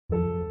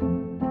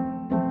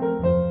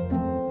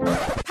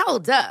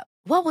Hold up.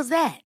 What was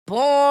that?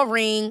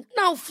 Boring.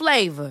 No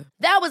flavor.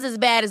 That was as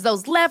bad as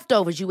those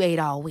leftovers you ate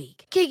all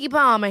week. Keke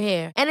Palmer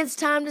here. And it's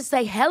time to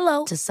say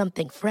hello to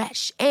something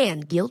fresh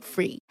and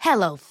guilt-free.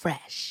 Hello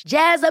Fresh.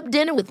 Jazz up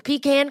dinner with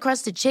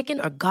pecan-crusted chicken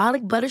or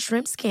garlic butter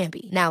shrimp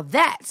scampi. Now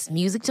that's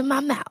music to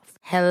my mouth.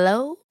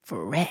 Hello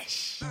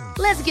Fresh.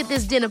 Let's get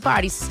this dinner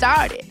party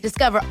started.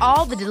 Discover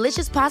all the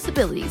delicious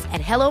possibilities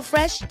at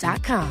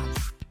hellofresh.com.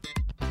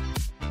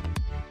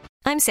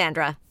 I'm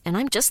Sandra, and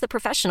I'm just the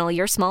professional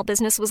your small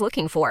business was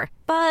looking for.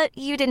 But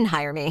you didn't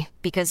hire me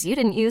because you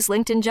didn't use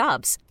LinkedIn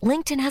Jobs.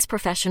 LinkedIn has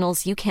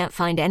professionals you can't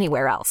find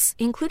anywhere else,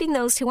 including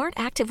those who aren't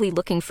actively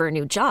looking for a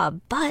new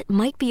job, but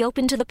might be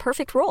open to the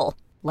perfect role,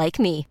 like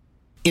me.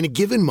 In a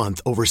given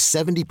month, over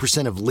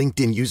 70% of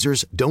LinkedIn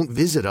users don't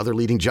visit other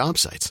leading job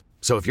sites.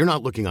 So if you're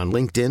not looking on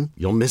LinkedIn,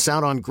 you'll miss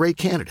out on great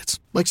candidates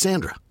like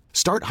Sandra.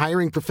 Start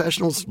hiring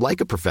professionals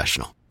like a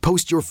professional.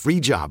 Post your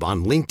free job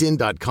on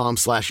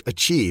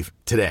linkedin.com/achieve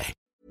today.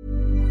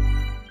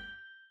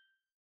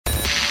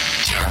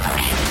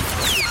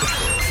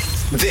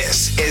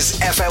 This is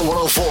FM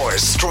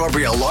 104's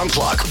Strawberry Alarm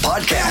Clock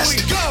Podcast.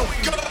 Here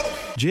we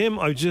go. Jim,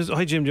 I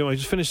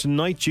just finished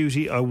night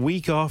duty, a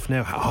week off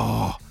now.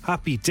 Oh,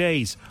 happy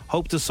days.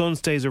 Hope the sun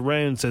stays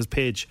around, says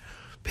Pidge.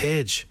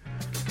 Pidge,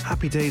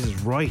 happy days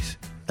is right.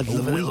 I'd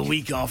love a little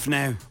week off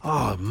now.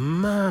 Oh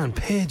man,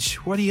 Pidge,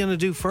 what are you going to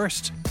do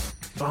first?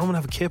 Go home and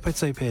have a kip, I'd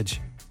say, Pidge.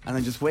 And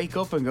then just wake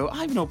up and go, I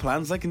have no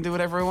plans, I can do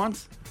whatever I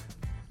want.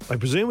 I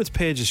presume it's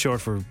Pidge is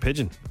short for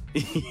pigeon.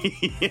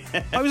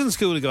 Yeah. I was in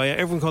school with a guy,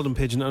 everyone called him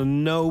Pigeon,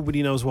 and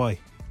nobody knows why.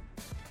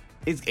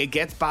 It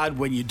gets bad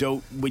when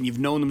you've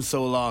known them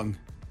so long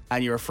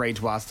and you're afraid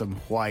to ask them,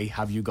 why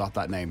have you got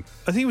that name?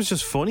 I think it was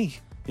just funny.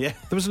 Yeah.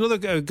 There was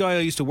another guy I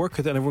used to work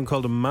with and everyone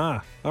called him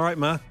Ma. All right,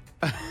 Ma.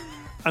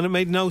 And it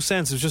made no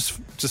sense. It was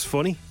just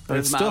funny. And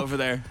There's Ma over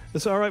there.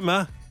 It's all right,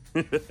 Ma.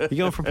 You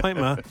going for a pint,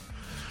 Ma?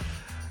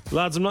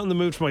 Lads, I'm not in the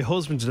mood for my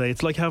husband today.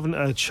 It's like having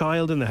a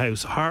child in the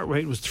house. Heart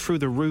rate was through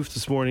the roof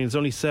this morning. It's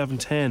only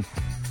 7:10.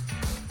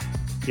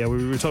 Yeah,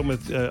 we were talking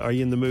about are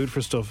you in the mood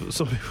for stuff?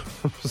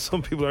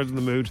 Some people aren't in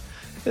the mood.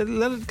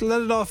 Let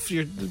it off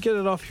get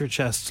it off your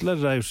chest. Let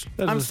it out.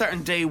 I'm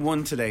starting day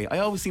one today. I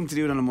always seem to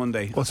do it on a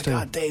Monday. What's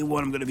day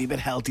one? I'm going to be a bit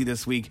healthy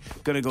this week.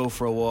 Going to go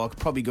for a walk.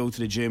 Probably go to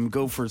the gym.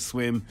 Go for a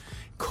swim.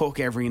 Cook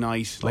every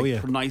night.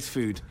 Nice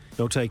food.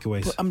 No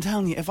takeaways. But I'm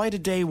telling you, if I had a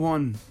day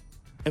one,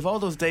 if all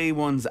those day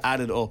ones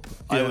added up,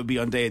 I would be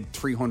on day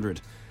 300.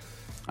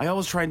 I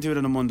always try and do it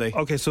on a Monday.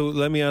 Okay, so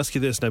let me ask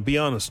you this now. Be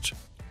honest.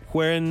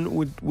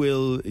 When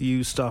will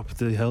you stop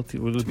the healthy?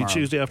 Will it be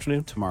Tuesday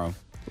afternoon? Tomorrow.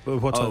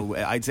 What time?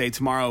 I'd say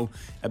tomorrow,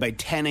 about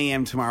 10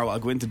 a.m. tomorrow, I'll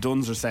go into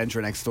Dunzer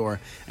Centre next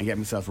door and get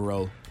myself a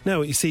roll.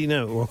 Now, you see,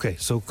 okay,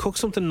 so cook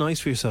something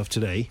nice for yourself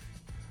today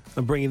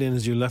and bring it in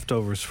as your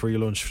leftovers for your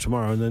lunch for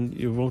tomorrow, and then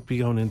you won't be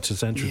going into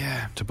Centre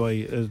to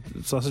buy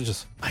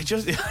sausages.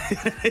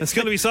 It's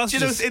going to be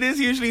sausages. It is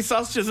usually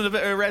sausages and a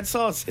bit of red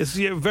sauce. It's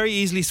very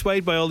easily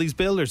swayed by all these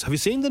builders. Have you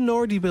seen the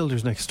Nordy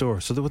builders next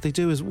door? So what they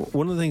do is,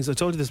 one of the things, I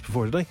told you this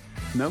before, did I?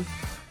 No.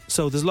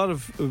 So there's a lot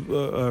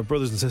of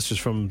brothers and sisters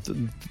from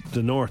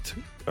the north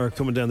are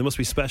coming down. They must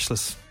be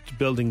specialists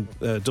building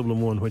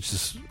Dublin 1, which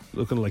is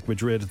looking like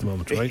Madrid at the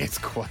moment, right? It's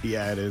quite,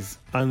 it is.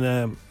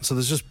 And so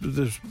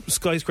there's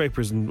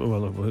skyscrapers, and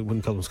well, I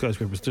wouldn't call them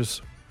skyscrapers. They're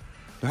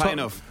high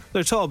enough.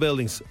 They're tall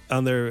buildings,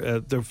 and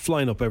they're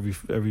flying up every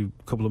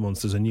couple of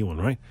months. There's a new one,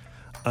 right?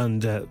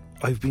 And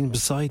I've been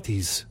beside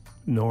these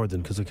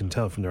northern, because I can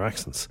tell from their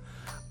accents.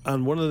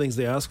 And one of the things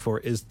they ask for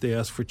is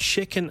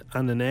chicken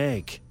and an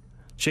egg.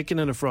 Chicken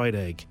and a fried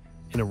egg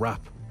in a wrap.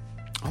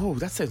 Oh,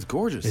 that sounds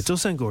gorgeous. It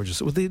does sound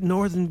gorgeous. Well,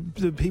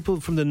 the people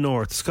from the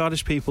north,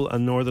 Scottish people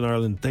and Northern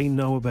Ireland, they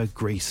know about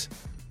grease.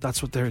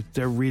 That's what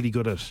they're really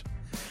good at.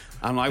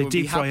 And I would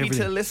be happy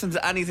to listen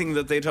to anything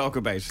that they talk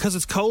about. Because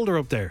it's colder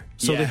up there.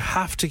 So they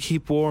have to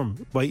keep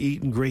warm by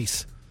eating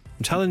grease.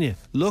 I'm telling you,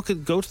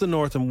 go to the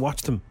north and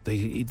watch them.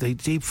 They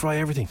deep fry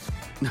everything.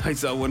 I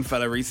saw one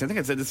fella recently, I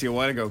think I said this to you a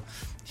while ago.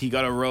 He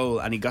got a roll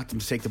and he got them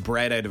to take the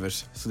bread out of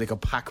it so they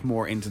could pack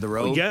more into the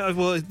roll. Yeah,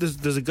 well,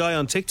 there's a guy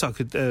on TikTok,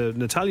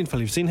 an Italian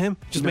fella. You've seen him?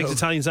 Just makes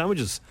Italian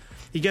sandwiches.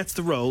 He gets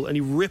the roll and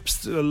he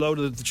rips a load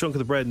of the chunk of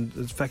the bread and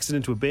affects it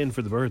into a bin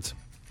for the birds.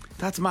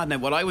 That's mad. Now,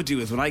 what I would do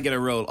is when I get a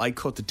roll, I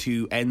cut the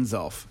two ends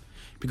off.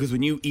 Because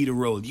when you eat a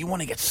roll, you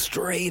want to get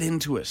straight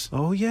into it.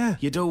 Oh, yeah.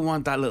 You don't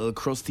want that little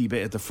crusty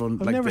bit at the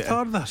front. I've never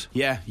thought of that.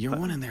 Yeah, your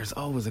one in there is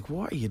always like,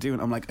 what are you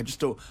doing? I'm like,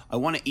 I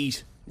want to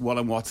eat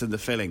what's in the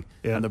filling.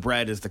 Yeah. And the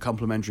bread is the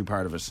complimentary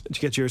part of it. Did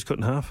you get yours cut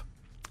in half?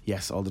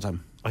 Yes, all the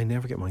time. I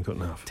never get mine cut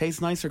in half.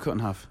 Tastes nicer cut in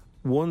half.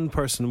 One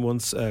person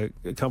once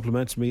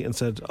complimented me and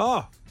said,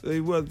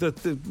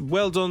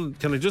 well done.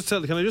 Can I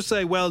just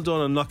say well done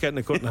and not getting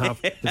it cut in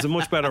half? It's a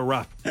much better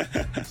wrap.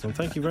 So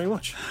thank you very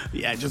much.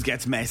 Yeah, it just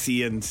gets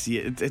messy and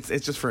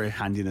it's just for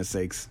handiness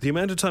sakes. The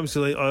amount of times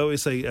I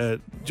always say,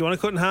 do you want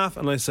to cut in half?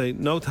 And I say,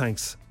 no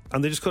thanks.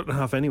 And they just cut it in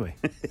half anyway.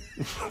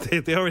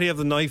 they already have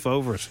the knife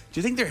over it. Do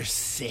you think they're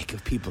sick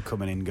of people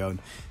coming in going,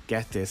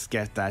 get this,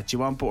 get that? Do you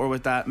want butter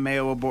with that?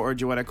 Mayo with butter?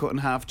 Do you want it cut in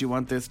half? Do you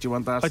want this? Do you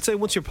want that? I'd say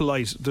once you're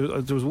polite.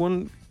 There was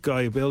one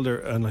guy, a builder,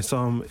 and I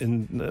saw him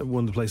in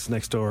one of the places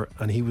next door,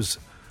 and he was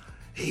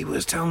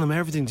telling them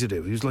everything to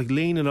do. He was like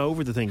leaning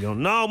over the thing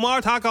going, no, more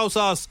taco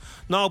sauce.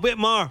 No, bit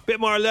more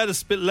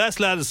lettuce, bit less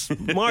lettuce.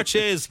 More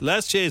cheese,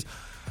 less cheese.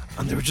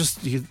 And they were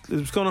it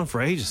was going on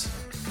for ages.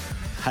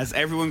 Has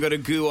everyone got a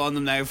goo on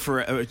them now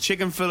for a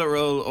chicken fillet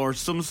roll or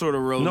some sort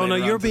of roll? No,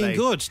 you're being today?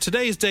 Good.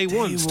 Today is day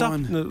one. Stop.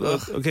 One.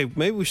 Okay,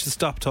 maybe we should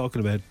stop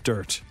talking about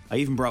dirt. I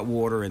even brought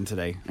water in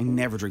today. I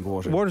never drink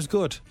water. Water's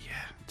good. Yeah,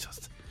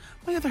 just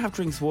my other half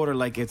drinks water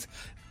like it's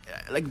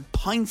like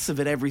pints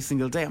of it every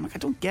single day. I'm like, I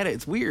don't get it.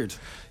 It's weird.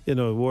 You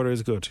know, water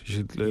is good. You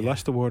should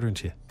lash the water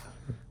into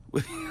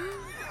you.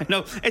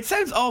 No, it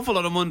sounds awful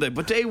on a Monday,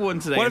 but day one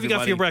today. What have you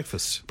got for your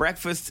breakfast?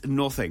 Breakfast,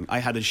 nothing. I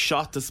had a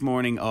shot this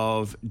morning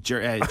of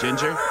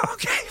ginger.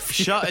 Okay.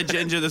 Shot of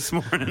ginger this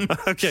morning.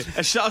 Okay.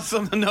 A shot of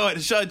something. No, I had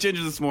a shot of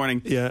ginger this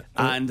morning. Yeah.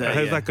 And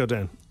how'd that go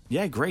down?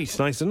 Yeah, great. It's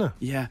nice, isn't it?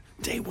 Yeah.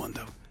 Day one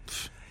though.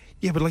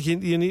 Yeah, but like you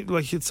need,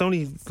 like it's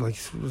only like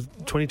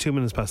 22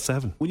 minutes past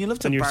 7. When you love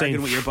to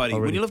bargain with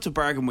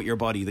your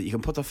body, that you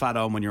can put the fat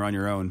on when you're on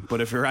your own,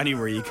 but if you're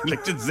anywhere, you can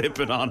like just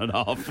zip it on and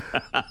off.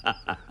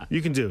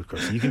 You can do it,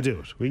 Chris. You can do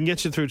it. We can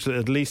get you through to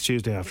at least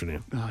Tuesday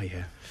afternoon. Oh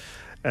yeah.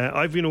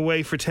 I've been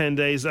away for 10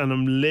 days and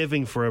I'm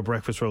living for a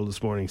breakfast roll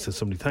this morning, says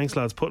somebody. Thanks,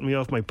 lads, putting me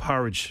off my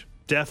porridge.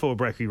 Defo a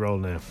brekkie roll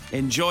now.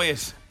 Enjoy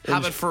it.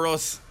 Have it for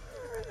us.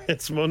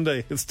 It's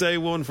Monday. It's day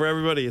one for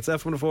everybody. It's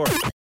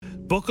F104.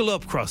 Buckle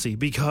up, Crossy,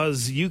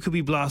 because you could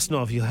be blasting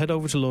off. You'll head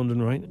over to London,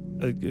 right?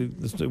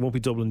 It won't be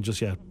Dublin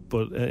just yet,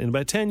 but in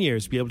about 10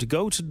 years, be able to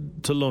go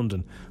to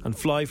London and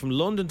fly from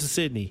London to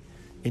Sydney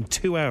in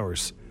 2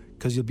 hours,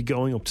 because you'll be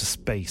going up to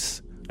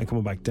space and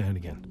coming back down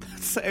again.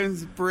 That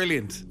sounds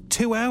brilliant.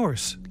 2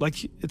 hours.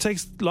 Like, it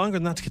takes longer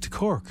than that to get to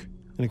Cork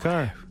in a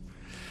car.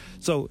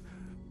 So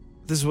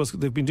this is what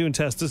they've been doing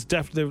tests.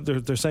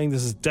 They're saying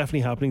this is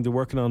definitely happening. They're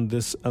working on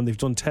this, and they've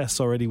done tests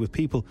already with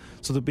people.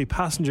 So there'll be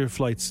passenger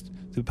flights.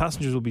 The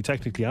passengers will be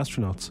technically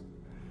astronauts,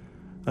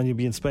 and you'll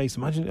be in space.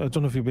 Imagine, I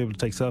don't know if you'll be able to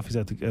take selfies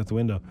out the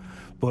window,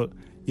 but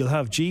you'll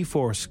have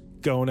G-force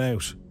going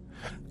out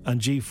and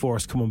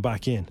G-force coming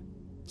back in.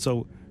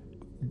 So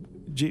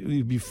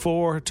you'll be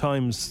 4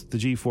 times the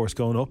G-force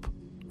going up,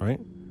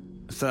 right?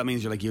 So that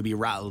means you'll be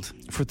rattled.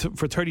 For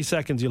 30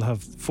 seconds, you'll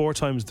have 4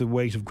 times the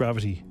weight of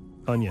gravity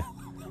on you.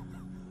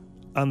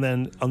 And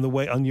then on the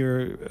way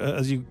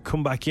as you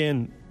come back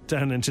in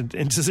down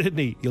into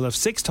Sydney, you'll have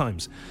 6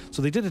 times.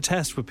 So they did a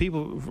test with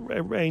people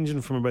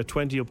ranging from about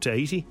 20 up to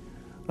 80,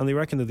 and they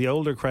reckon that the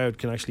older crowd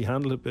can actually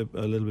handle it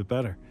a little bit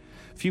better.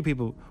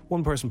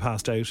 One person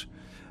passed out.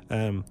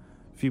 A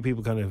few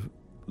people kind of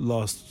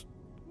lost.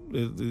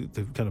 They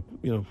kind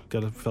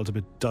of felt a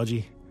bit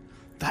dodgy.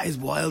 That is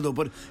wild though,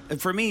 but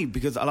for me,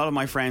 because a lot of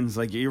my friends,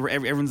 like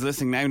everyone's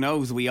listening now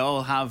knows, we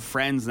all have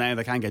friends now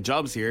that can't get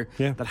jobs here,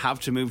 that have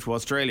to move to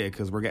Australia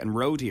because we're getting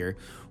road here.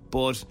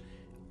 But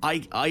I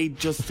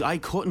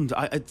couldn't.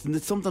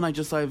 It's something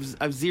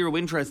I've zero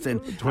interest in.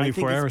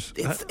 24 hours.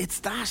 It's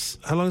that.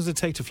 How long does it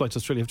take to fly to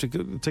Australia?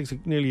 It takes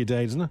nearly a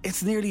day, doesn't it?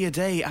 It's nearly a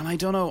day, and I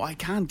don't know. I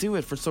can't do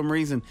it for some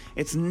reason.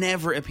 It's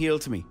never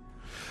appealed to me.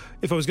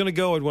 If I was going to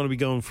go, I'd want to be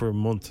going for a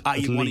month.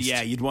 You'd want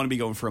to be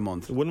going for a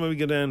month. Wouldn't we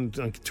go down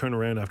and turn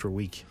around after a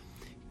week?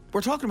 We're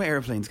talking about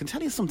airplanes. Can I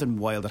tell you something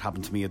wild that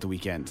happened to me at the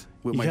weekend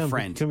with my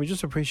friend? Can we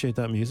just appreciate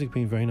that music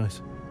being very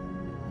nice?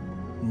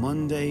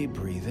 Monday,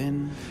 breathe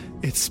in.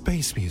 It's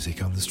space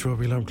music on the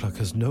Strawberry Alarm Clock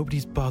because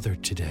nobody's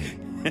bothered today.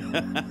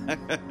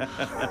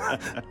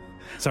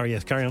 Sorry,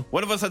 yes, carry on.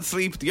 One of us had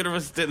sleep, the other of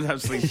us didn't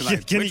have sleep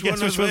tonight. Which one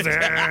was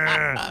it?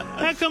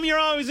 How come you're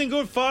always in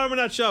good form in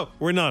that show?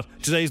 We're not.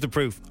 Today's the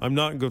proof. I'm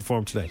not in good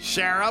form today.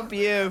 Share up,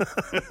 you.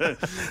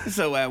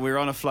 So we were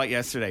on a flight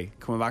yesterday,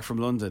 coming back from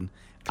London.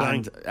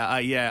 Clang. And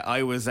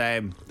I was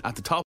at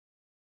the top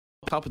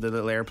of the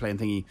little airplane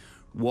thingy,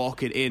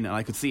 walking in, and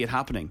I could see it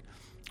happening.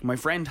 My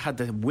friend had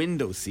the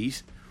window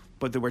seat,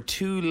 but there were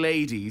 2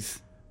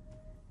 ladies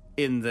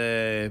in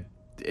the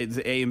it's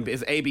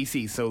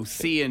ABC, so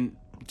C and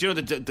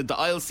the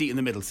aisle seat and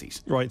the middle seat.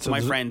 Right. So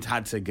my friend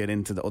had to get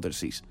into the other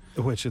seat.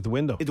 Which, at the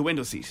window? The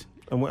window seat.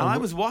 And I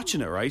was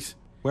watching it, right?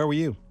 Where were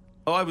you?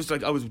 Oh, I was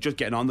just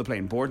getting on the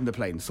plane, boarding the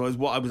plane. So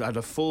I had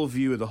a full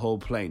view of the whole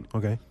plane.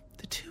 Okay.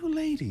 The 2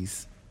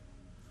 ladies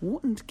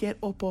wouldn't get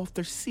up off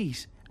their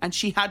seat, and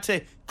she had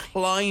to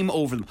climb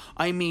over them.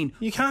 I mean,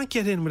 you can't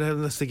get in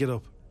unless they get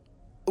up.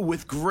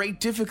 With great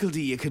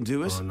difficulty you can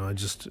do it. Oh no,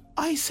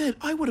 I said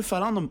I would have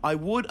fell on them. I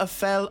would have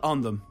fell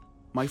on them.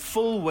 My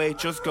full weight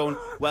just going,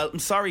 well, I'm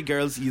sorry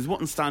girls, you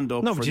wouldn't stand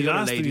up for the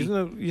other lady.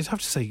 You'd have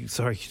to say,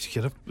 sorry, could you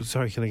get up?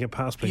 Sorry, can I get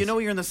past, please? You know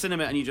you're in the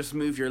cinema and you just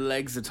move your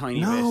legs a tiny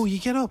bit. No, you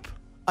get up.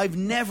 I've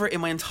never in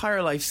my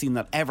entire life seen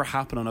that ever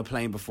happen on a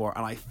plane before,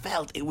 and I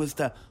felt it was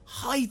the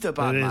height of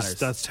bad manners.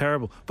 That's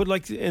terrible. But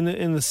like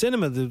in the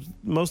cinema,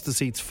 most of the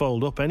seats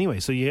fold up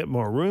anyway, so you get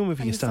more room if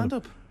you can stand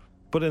up.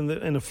 But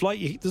in a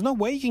flight, there's no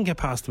way you can get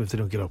past them if they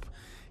don't get up.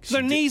 Because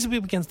their knees will be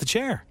up against the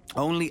chair.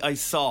 Only I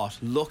saw it,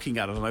 looking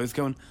at it, and I was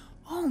going,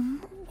 oh,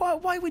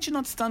 why would you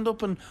not stand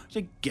up and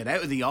get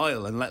out of the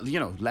aisle and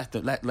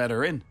let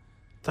her in?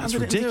 That's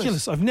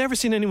ridiculous. I've never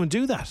seen anyone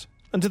do that.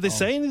 And did they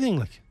say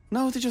anything?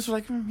 No, they just were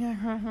like,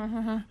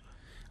 yeah.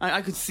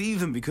 I could see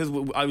them because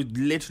I was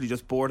literally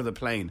just bored of the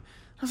plane.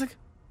 I was like,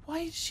 why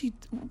is she?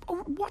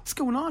 What's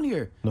going on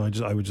here? No,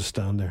 I would just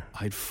stand there.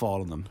 I'd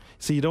fall on them.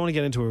 See, you don't want to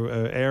get into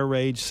an air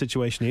rage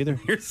situation either.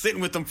 You're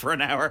sitting with them for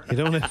an hour. You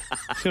don't want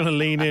to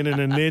lean in a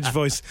nidge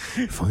voice.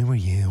 If I were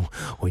you,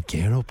 I'd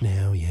get up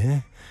now,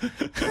 yeah?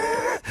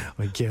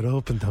 I'd get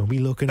up and don't be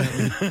looking at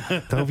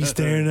me. Don't be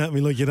staring at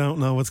me like you don't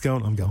know what's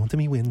going on. I'm going to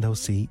my window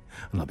seat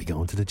and I'll be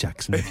going to the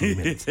Jackson in a few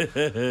minutes.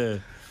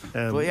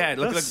 Well, yeah,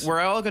 look,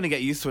 we're all going to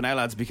get used to it now,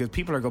 lads, because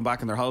people are going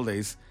back on their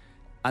holidays,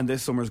 and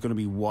this summer is going to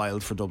be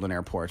wild for Dublin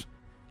Airport.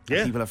 Yeah.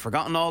 And people have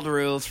forgotten all the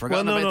rules,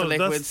 forgotten about the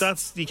liquids.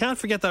 That's you can't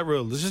forget that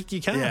rule.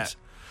 You can't. Yeah.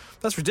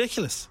 That's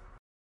ridiculous.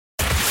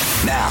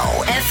 Now,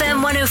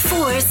 FM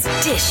 104's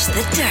Dish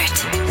the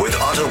Dirt. With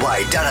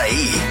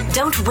Autobuy.ie.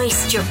 Don't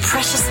waste your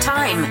precious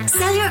time.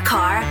 Sell your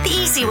car the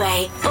easy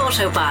way.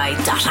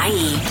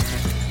 Autobuy.ie.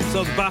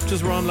 So the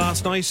BAFTAs were on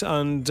last night,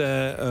 and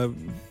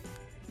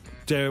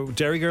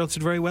Dairy Girls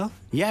did very well.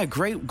 Yeah,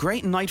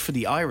 great night for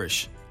the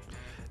Irish.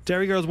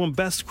 Dairy Girls won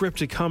Best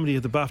Scripted Comedy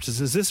at the BAFTAs.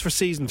 Is this for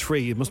season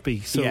 3? It must be.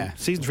 So yeah.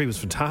 Season 3 was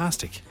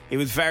fantastic. It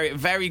was very,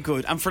 very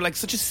good. And for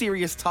such a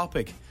serious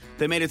topic,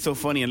 they made it so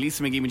funny. And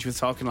Lisa McGee, when she was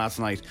talking last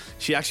night,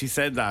 she actually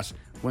said that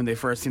when they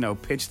first,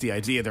 pitched the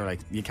idea, they're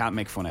like, you can't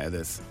make fun out of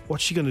this.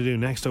 What's she going to do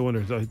next, I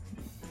wonder?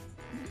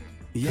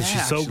 Yeah,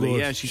 she's so good.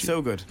 Yeah, she's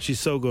so good. She's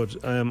so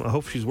good. I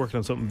hope she's working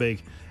on something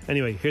big.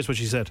 Anyway, here's what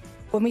she said.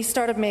 When we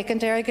started making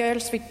Dairy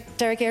Girls,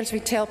 we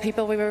tell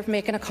people we were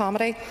making a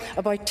comedy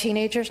about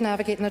teenagers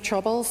navigating the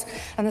troubles,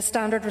 and the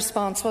standard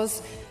response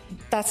was,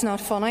 that's not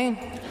funny.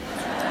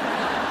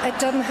 It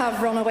didn't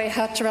have runaway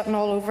hitch written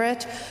all over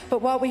it,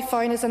 but what we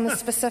found is in the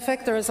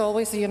specific there is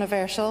always the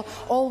universal,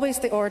 always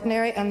the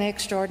ordinary and the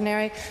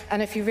extraordinary,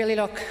 and if you really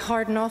look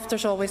hard enough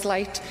there's always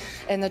light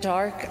in the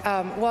dark.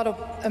 What an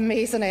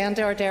amazing end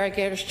to our Dairy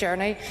Girls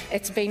journey.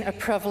 It's been a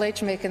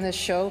privilege making this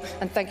show,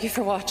 and thank you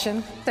for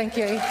watching. Thank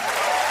you.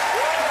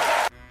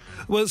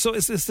 Well, so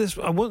was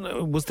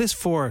this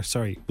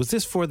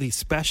for the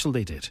special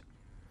they did?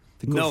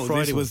 No,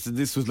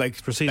 this was like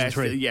for season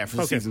 3. Yeah,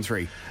 for season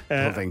 3.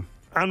 Thing.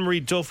 Anne-Marie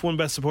Duff won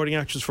Best Supporting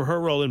Actress for her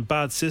role in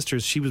Bad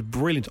Sisters. She was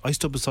brilliant. I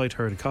stood beside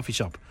her at a coffee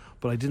shop,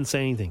 but I didn't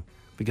say anything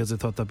because I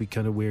thought that'd be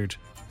kind of weird.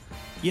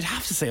 You'd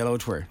have to say hello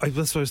to her.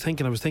 That's what I was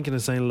thinking. I was thinking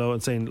of saying hello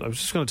and saying I was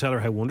just going to tell her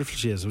how wonderful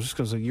she is. I was just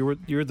going to say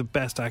you're the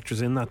best actress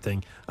in that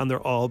thing, and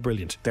they're all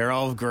brilliant. They're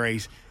all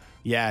great.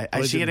 Yeah,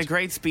 and she had a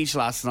great speech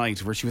last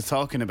night where she was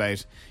talking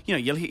about,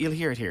 you'll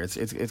hear it here.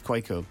 It's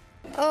quite cool.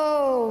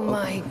 Oh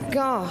my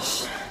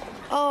gosh.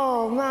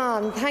 Oh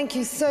man, thank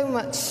you so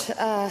much,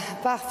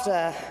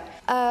 BAFTA.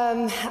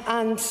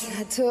 And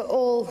to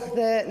all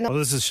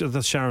the...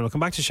 that's Sharon. I'll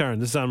come back to Sharon.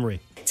 This is Anne-Marie.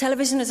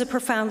 Television is a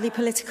profoundly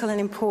political and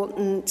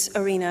important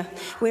arena.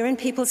 We're in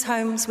people's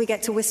homes, we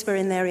get to whisper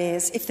in their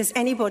ears. If there's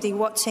anybody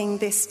watching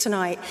this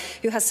tonight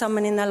who has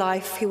someone in their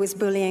life who is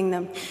bullying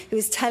them, who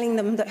is telling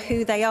them that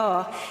who they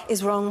are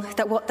is wrong,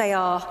 that what they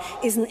are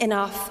isn't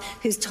enough,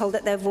 who's told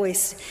that their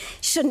voice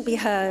shouldn't be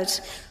heard,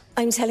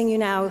 I'm telling you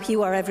now,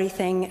 you are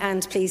everything,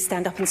 and please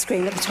stand up and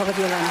scream at the top of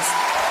your lungs.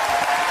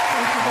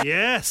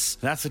 Yes,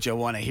 that's what you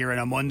want to hear on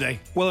a Monday.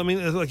 Well, I mean,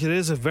 it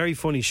is a very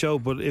funny show,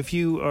 but if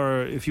you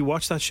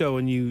watch that show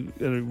and you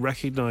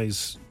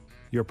recognise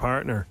your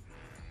partner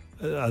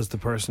as the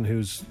person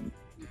who's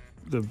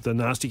the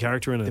nasty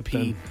character in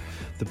it,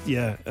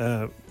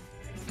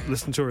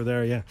 listen to her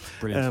there, yeah.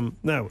 Brilliant.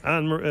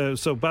 Now,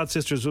 so Bad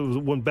Sisters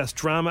won Best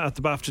Drama at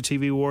the BAFTA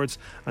TV Awards,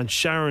 and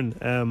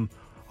Sharon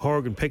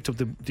Horgan picked up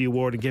the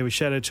award and gave a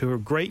shout out to her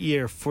great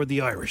year for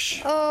the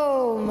Irish.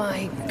 Oh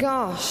my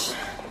gosh.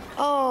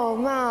 Oh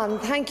man,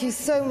 thank you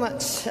so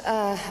much,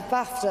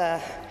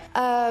 BAFTA.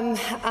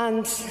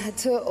 And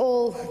to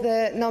all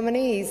the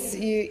nominees,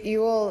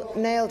 you all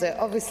nailed it,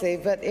 obviously,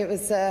 but it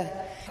was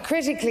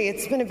critically,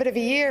 it's been a bit of a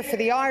year for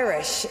the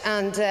Irish,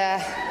 and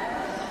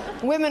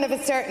women of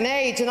a certain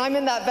age, and I'm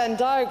in that Venn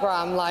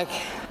diagram,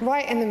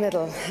 right in the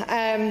middle.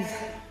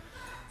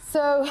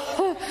 So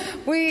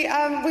we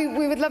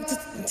would love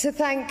to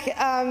thank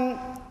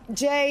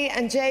Jay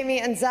and Jamie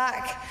and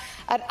Zach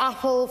at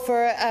Apple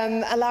for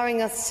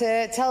allowing us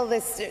to tell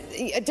this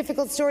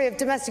difficult story of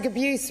domestic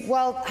abuse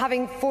while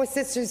having 4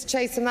 sisters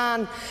chase a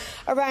man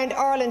around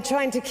Ireland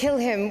trying to kill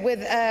him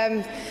with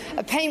a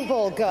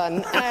paintball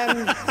gun.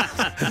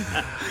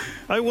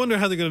 I wonder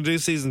how they're going to do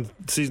season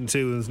 2.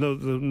 There's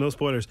no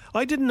spoilers.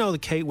 I didn't know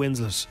that Kate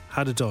Winslet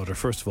had a daughter,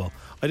 first of all.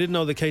 I didn't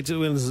know that Kate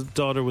Winslet's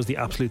daughter was the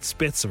absolute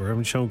spitz of her.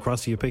 I'm showing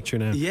across to you a picture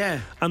now. Yeah.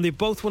 And they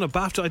both won a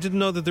BAFTA. I didn't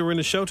know that they were in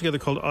a show together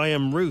called I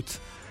Am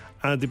Ruth.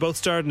 And they both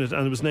starred in it,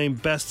 and it was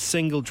named Best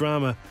Single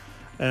Drama.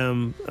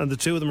 And the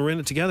two of them are in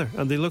it together,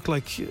 and they look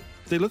like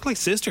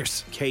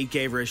sisters. Kate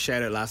gave her a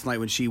shout out last night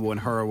when she won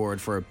her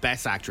award for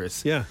Best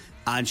Actress. Yeah.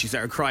 And she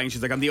started crying.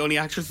 She's like, I'm the only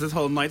actress this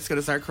whole night that's going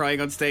to start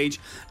crying on stage.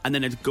 And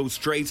then it goes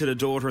straight to the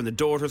daughter, and the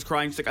daughter's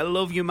crying. She's like, I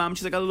love you, Mum.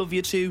 She's like, I love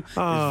you too.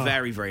 It's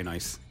very, very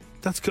nice.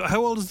 That's cool.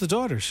 How old is the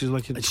daughter? She's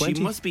like 20?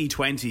 She must be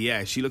 20,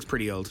 yeah. She looks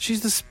pretty old.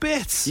 She's the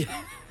Spitz.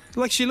 Yeah.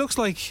 Like, she looks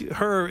like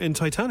her in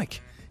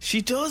Titanic.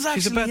 She does,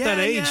 actually. She's about that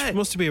age. Yeah.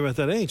 Must be about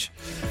that age.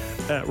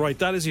 Right,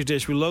 that is your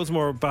dish. We'll loads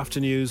more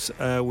BAFTA news.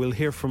 We'll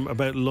hear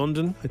about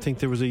London. I think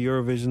there was a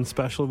Eurovision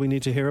special we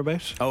need to hear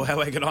about. Oh, how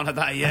I get on at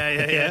that.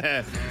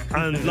 Yeah.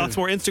 And lots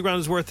more. Instagram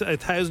is worth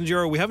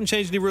 €1,000. We haven't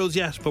changed any rules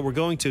yet, but we're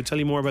going to tell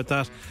you more about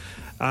that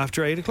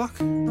after 8 o'clock.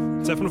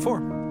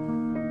 7:04.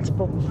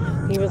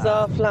 He was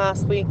off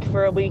last week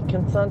for a week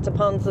in Santa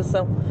Ponsa,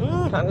 so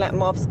can't let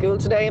him off school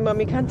today.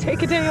 Mummy can't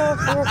take a day off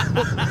work.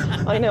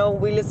 I know,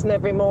 we listen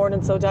every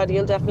morning, so Daddy,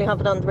 you'll definitely have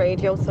it on the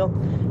radio. So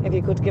if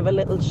you could give a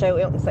little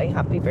shout out and say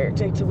happy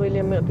birthday to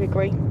William, it'd be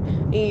great.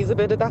 Ease a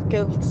bit of that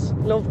guilt.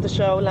 Love the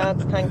show,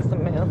 lads. Thanks a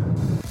million.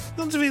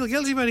 Nothing to feel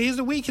guilty about. He's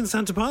a week in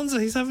Santa Ponsa.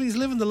 He's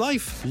living the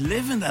life.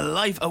 Living the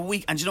life a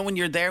week. And you know, when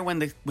you're there when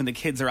the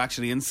kids are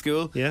actually in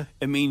school,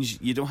 it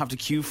means you don't have to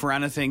queue for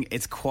anything.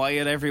 It's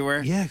quiet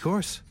everywhere. Yeah, of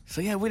course.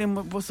 So yeah,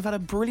 William must have had a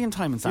brilliant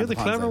time in Santa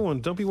Ponsa. You're the clever one.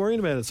 Don't be worrying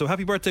about it. So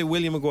happy birthday,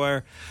 William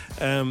Maguire.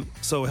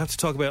 So we have to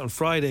talk about on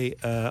Friday.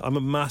 I'm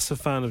a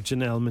massive fan of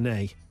Janelle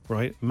Monáe.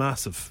 Right,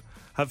 massive.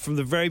 From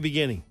the very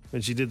beginning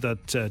when she did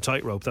that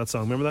Tightrope, that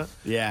song. Remember that?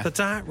 Yeah. The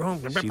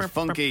Tightrope. She's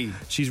funky.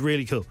 She's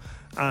really cool.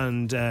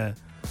 And I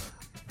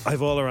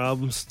have all her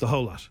albums, the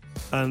whole lot.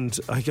 And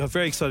I got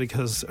very excited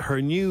because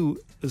her new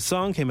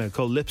song came out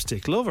called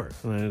Lipstick Lover.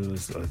 And it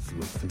was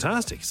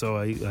fantastic. So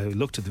I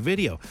looked at the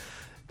video.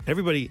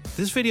 Everybody,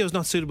 this video is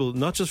not suitable,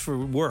 not just for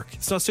work.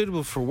 It's not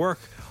suitable for work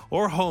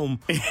or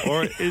home,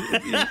 or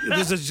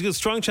there's a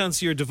strong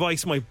chance your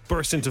device might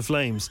burst into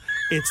flames.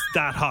 It's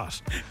that hot.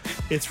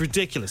 It's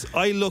ridiculous.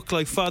 I look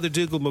like Father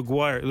Dougal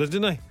Maguire,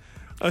 didn't I?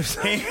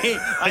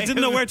 I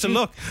didn't know where to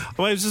look.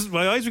 My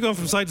eyes were going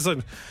from side to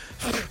side.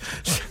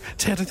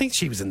 Ted, I think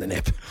she was in the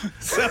nip.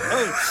 So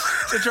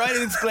try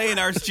to explain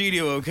our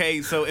studio,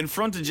 okay? So in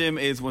front of Jim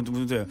is 1,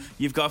 2, 3.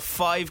 You've got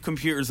 5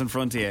 computers in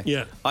front of you.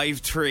 Yeah. I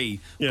have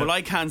 3. Yeah. But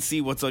I can't see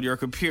what's on your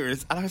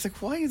computers. And I was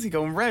like, why is he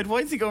going red? Why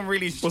is he going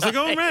really shy? Was I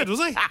going red? Was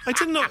I? I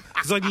didn't know.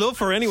 Because I love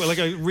her anyway. Like,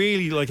 I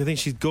really, I think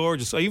she's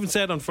gorgeous. I even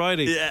said on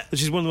Friday that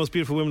she's one of the most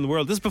beautiful women in the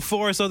world. This is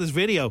before I saw this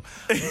video.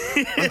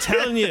 I'm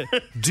telling you,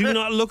 do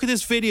not look at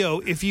this video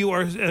if you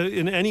are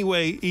in any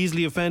way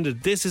easily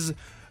offended. This is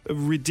a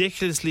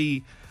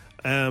ridiculously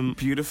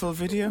beautiful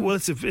video. Well,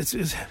 it's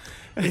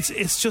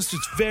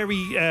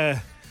very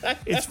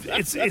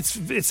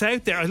it's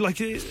out there. Like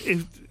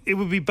it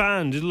would be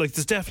banned. Like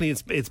there's definitely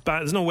it's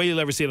banned. There's no way you'll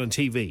ever see it on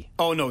TV.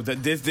 Oh no,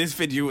 this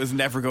video is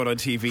never going on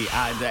TV.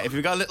 And if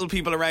you've got little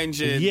people around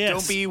you,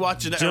 don't be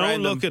watching it.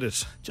 Don't look at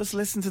it. Just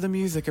listen to the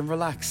music and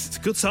relax. It's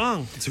a good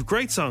song. It's a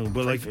great song,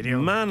 but great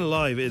video. Man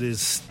alive, it is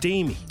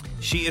steamy.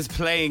 She is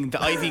playing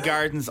the Ivy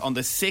Gardens on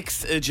the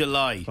 6th of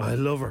July. I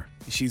love her.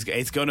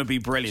 It's going to be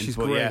brilliant. She's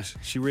great. Yeah.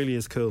 She really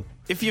is cool.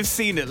 If you've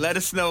seen it, let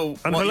us know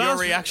what your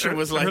reaction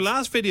was like. Her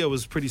last video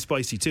was pretty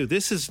spicy too.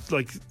 This is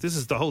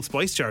the whole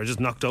spice jar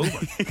just knocked over.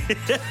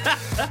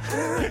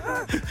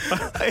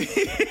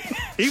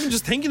 Even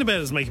just thinking about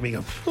it is making me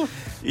go.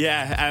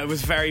 Yeah, it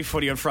was very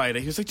funny on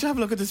Friday. He was like, "Do you have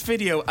a look at this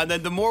video?" And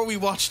then the more we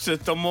watched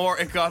it, the more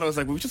it got. I was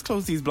like, "We just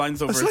close these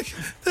blinds over."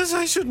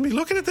 I shouldn't be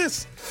looking at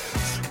this.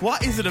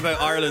 What is it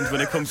about Ireland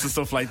when it comes to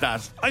stuff like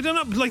that? I don't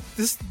know. Like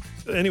this.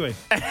 Anyway,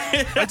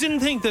 I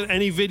didn't think that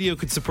any video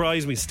could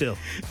surprise me still.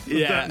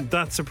 Yeah.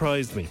 That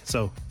surprised me.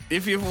 So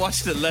if you've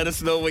watched it, let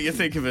us know what you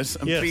think of it.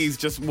 And please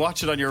just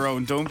watch it on your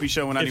own. Don't be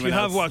showing anyone else. If you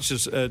have watched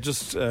it,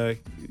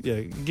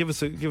 give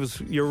us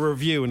your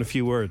review in a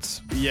few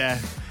words.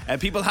 Yeah.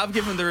 People have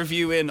given the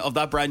review in of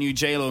that brand new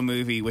J-Lo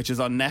movie, which is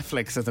on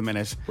Netflix at the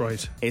minute.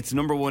 Right. It's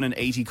number 1 in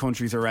 80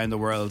 countries around the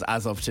world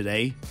as of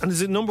today. And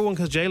is it number 1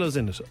 because J-Lo's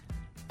in it?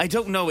 I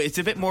don't know. It's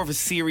a bit more of a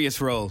serious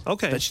role.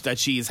 Okay. That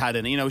she's had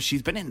in. You know,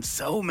 she's been in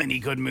so many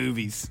good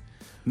movies.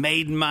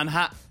 Made in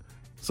Manhattan.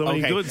 So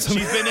many good. She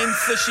has been in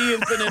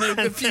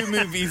a few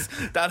movies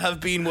that have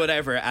been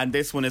whatever, and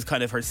this one is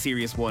kind of her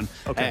serious one.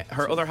 Okay.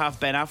 Her other half,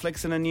 Ben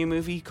Affleck's in a new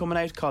movie coming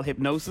out called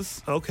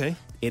Hypnosis. Okay.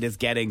 It is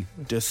getting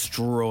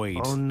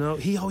destroyed. Oh no,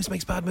 he always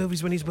makes bad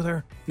movies when he's with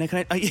her. Now,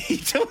 he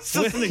does,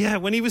 doesn't he? Yeah,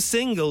 when he was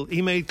single,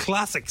 he made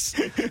classics.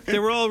 They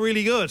were all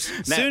really good.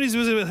 As soon as he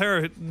was with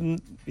her,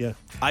 yeah.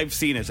 I've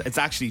seen it. It's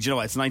actually, do you know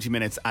what? It's 90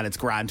 minutes, and it's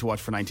grand to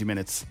watch for 90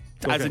 minutes.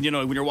 Okay. As in, you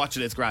know, when you're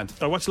watching it, it's grand.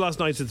 I watched it last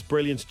night. It's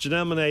brilliant.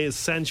 Janelle Monáe is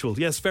sensual.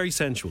 Yes, very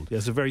sensual.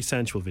 Yes, a very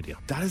sensual video.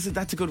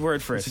 That's a good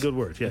word for it. It's a good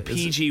word, yeah. A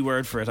PG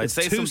word for it. I'd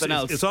say something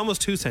else. It's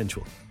almost too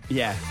sensual.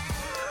 Yeah.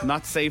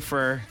 Not safe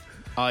for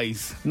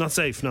eyes. Not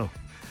safe, no.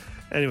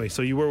 Anyway,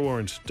 so you were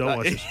warned. Don't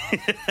watch it.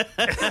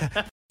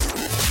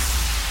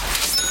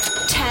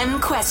 10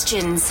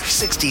 questions.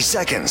 60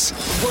 seconds.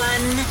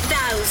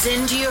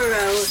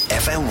 €1,000.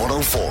 FM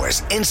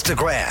 104's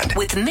Instagram.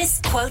 With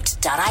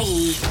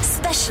misquote.ie.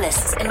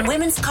 Specialists in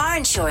women's car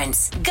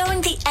insurance.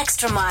 Going the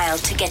extra mile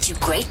to get you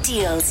great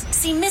deals.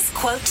 See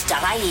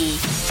misquote.ie.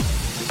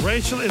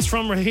 Rachel is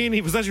from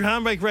Raheny. Was that your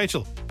handbrake,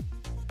 Rachel?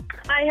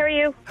 Hi, how are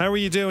you? How are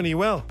you doing? Are you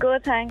well?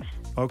 Good, thanks.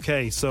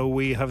 Okay, so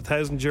we have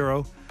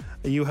 €1,000.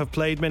 You have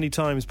played many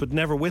times, but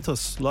never with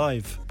us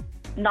live.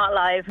 Not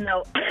live,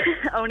 no.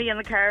 Only in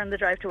the car on the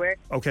drive to work.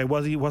 Okay,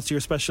 what's your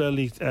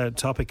specialty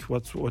topic?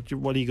 What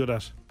are you good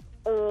at?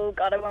 Oh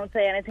God, I won't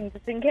say anything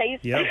just in case.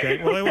 Yeah,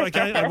 okay. Well,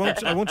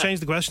 I won't change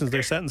the questions.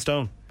 They're set in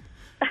stone.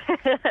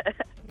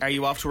 Are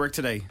you off to work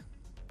today?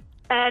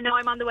 No,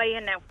 I'm on the way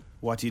in now.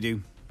 What do you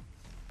do?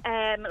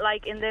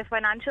 Like in the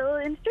financial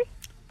industry.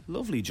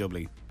 Lovely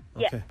jubbly.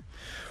 Yeah. Okay.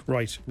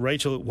 Right,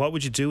 Rachel, what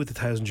would you do with the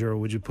 €1,000?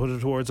 Would you put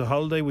it towards a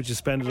holiday? Would you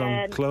spend it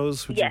on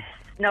clothes? Yes.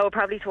 No,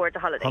 probably towards a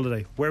holiday.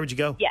 Holiday. Where would you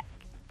go? Yeah.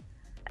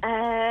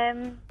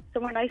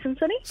 Somewhere nice and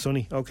sunny.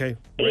 Sunny. Okay,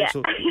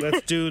 Rachel.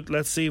 Yeah.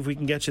 Let's see if we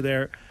can get you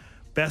there.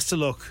 Best of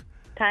luck.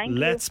 Thank you.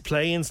 Let's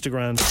play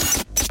Instagram.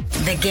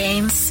 The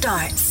game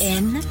starts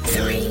in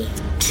 3,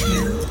 2,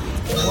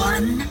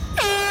 1.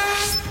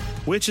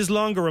 Which is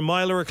longer, a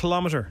mile or a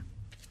kilometre?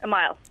 A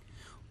mile.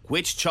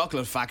 Which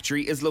chocolate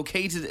factory is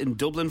located in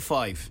Dublin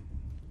 5?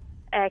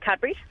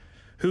 Cadbury's.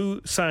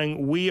 Who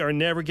sang We Are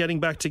Never Getting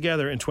Back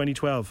Together in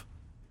 2012?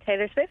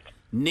 Taylor Swift.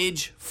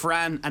 Nidge,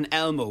 Fran and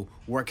Elmo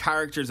were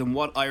characters in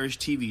what Irish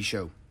TV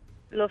show?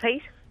 Love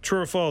Hate.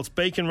 True or false?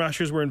 Bacon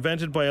rashers were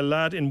invented by a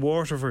lad in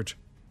Waterford.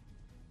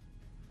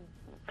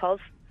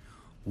 False.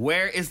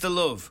 Where is the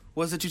Love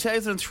was the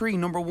 2003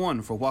 number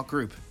 1 for what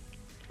group?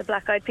 The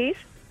Black Eyed Peas.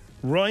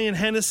 Ryan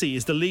Hennessy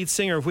is the lead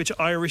singer of which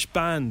Irish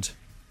band?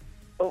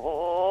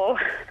 Oh.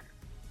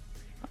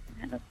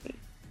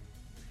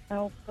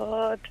 Oh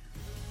God.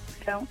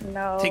 I don't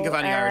know. Think of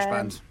any Irish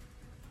band.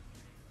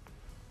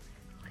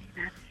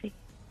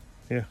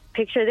 Yeah.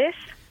 Picture this.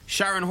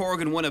 Sharon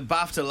Horgan won a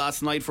BAFTA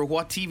last night for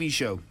what TV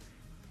show?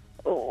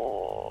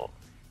 Oh.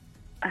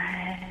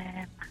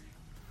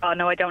 Oh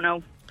no, I don't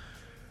know.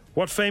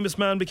 What famous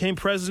man became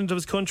president of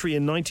his country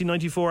in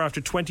 1994 after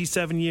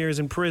 27 years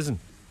in prison?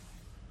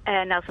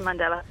 Nelson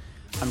Mandela.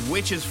 And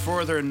which is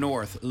further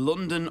north,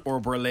 London or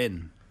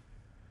Berlin?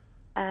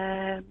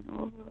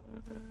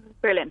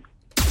 Berlin.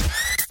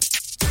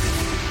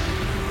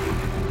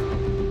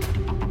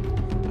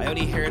 I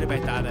only heard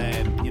about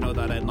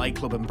that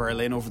nightclub in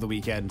Berlin over the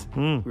weekend.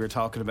 We were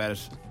talking about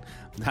it.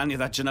 Tanya,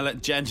 that Janelle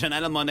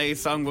Monáe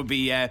song would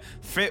be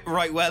fit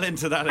right well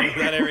into that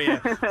area.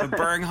 The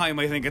Bernheim,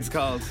 I think it's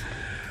called.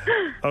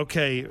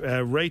 Okay,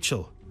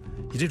 Rachel,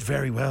 you did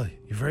very well.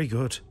 You're very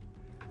good.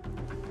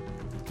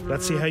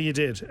 Let's see how you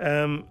did.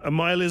 A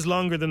mile is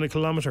longer than a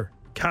kilometre.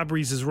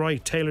 Cadbury's is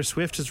right. Taylor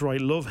Swift is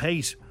right. Love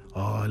Hate. Oh,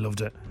 I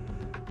loved it.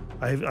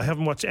 I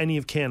haven't watched any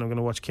of Ken. I'm going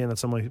to watch Ken.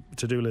 That's on my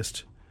to-do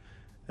list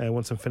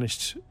once I'm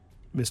finished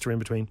Mr. In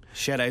Between.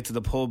 Shout out to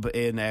the pub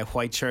in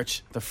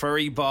Whitechurch. The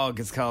Furry Bog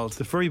is called.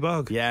 The Furry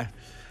Bog? Yeah.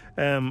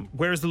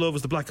 Where's the Love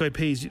was the Black Eyed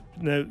Peas.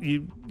 Now,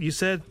 you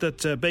said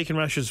that bacon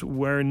rashers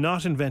were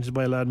not invented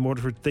by a lad in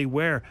Waterford. They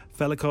were. A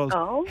fella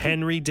called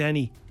Henry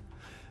Denny.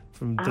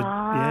 He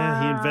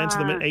invented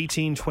them in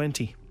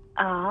 1820.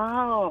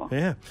 Oh.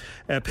 Yeah.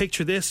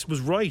 Picture This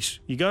was right.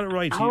 You got it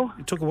right.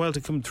 It took a while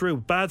to come through.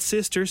 Bad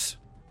Sisters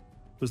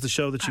was the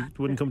show that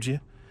wouldn't come to you.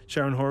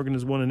 Sharon Horgan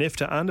has won an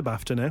IFTA and a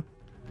BAFTA now.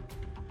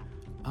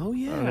 Oh,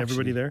 yeah. And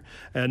everybody there.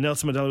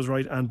 Nelson Mandela was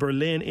right. And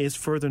Berlin is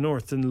further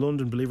north than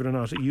London, believe it or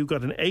not. You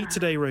got an 8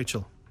 today,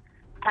 Rachel.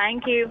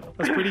 Thank you.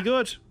 That's pretty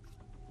good.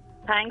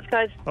 Thanks,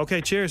 guys.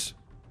 Okay, cheers.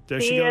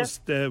 There See she ya. goes.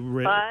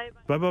 Bye.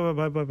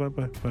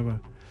 Bye.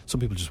 Some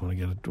people just want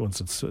to get it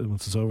once it's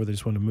over. They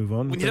just want to move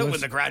on. When you don't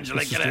win the grand, you're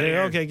like, get out of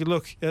here. Okay, good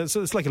luck.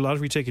 So it's like a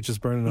lottery ticket just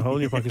burning a hole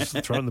in your pocket, just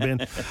throw it in the bin.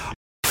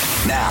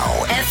 Now,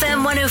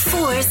 FM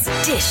 104's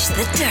Dish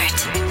the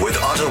Dirt. with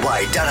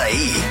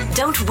Autobuy.ie.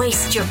 Don't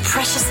waste your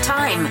precious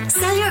time.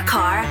 Sell your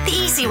car the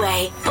easy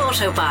way.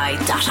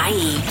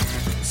 Autobuy.ie.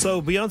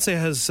 So Beyonce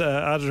has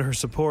added her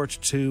support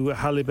to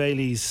Halle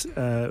Bailey's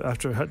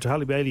after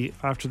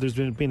there's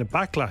been a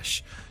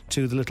backlash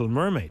to The Little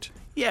Mermaid.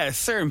 Yeah,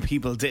 certain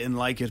people didn't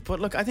like it,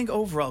 but look, I think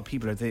overall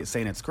people are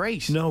saying it's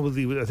great. No,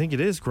 I think it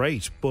is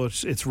great,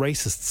 but it's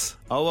racists.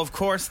 Oh, of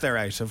course they're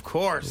out, of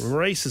course.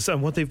 Racists,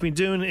 and what they've been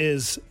doing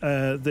is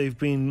they've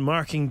been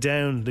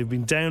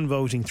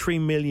downvoting 3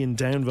 million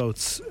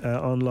downvotes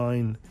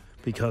online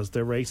because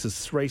they're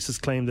racists.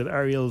 Racists claim that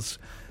Ariel's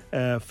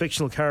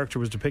fictional character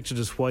was depicted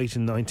as white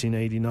in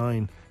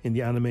 1989 in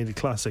the animated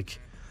classic.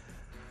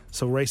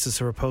 So racists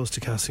are opposed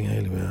to casting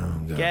Haley.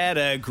 Oh, God. Get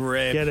a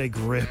grip.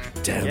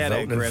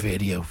 Downvoting a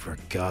video, for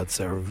God's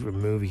sake, a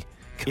movie.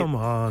 Come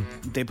on.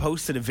 They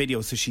posted a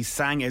video, so she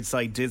sang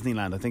outside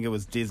Disneyland. I think it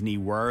was Disney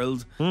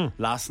World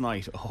last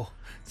night. Oh,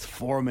 it's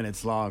 4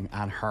 minutes long,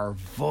 and her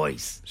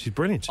voice. She's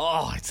brilliant.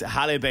 Oh, it's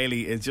Halle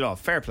Bailey. It's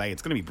fair play.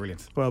 It's going to be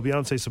brilliant. Well,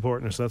 Beyonce's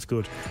supporting her, so that's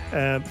good.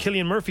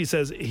 Cillian Murphy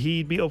says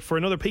he'd be up for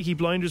another Peaky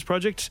Blinders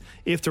project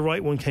if the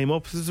right one came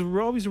up. There's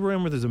always a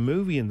rumor there's a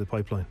movie in the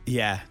pipeline.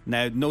 Yeah.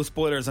 Now, no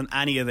spoilers on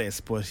any of this,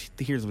 but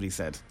here's what he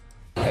said.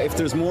 if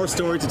there's more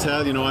story to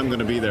tell, I'm going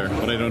to be there,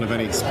 but I don't have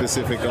any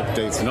specific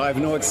updates. I have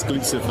no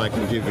exclusive I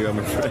can give you, I'm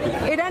afraid.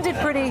 It ended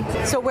pretty,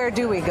 so where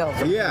do we go?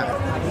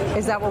 Yeah.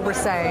 Is that what we're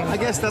saying? I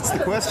guess that's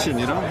the question,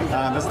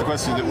 that's the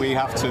question that we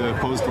have to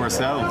pose to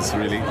ourselves,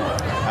 really.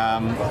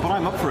 But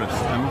I'm up for it.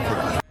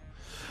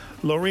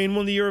 Loreen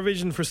won the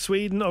Eurovision for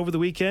Sweden over the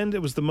weekend.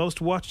 It was the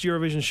most watched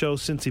Eurovision show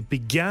since it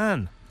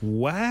began.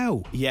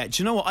 Wow. Yeah,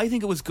 do you know what? I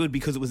think it was good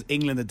because it was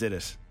England that did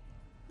it.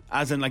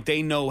 As in,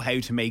 they know how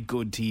to make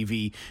good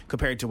TV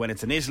compared to when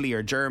it's in Italy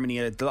or Germany.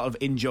 A lot of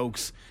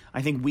in-jokes.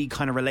 I think we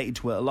kind of related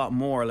to it a lot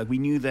more. We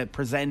knew the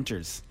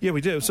presenters. Yeah,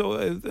 we do.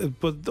 So,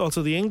 but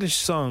also the English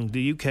song,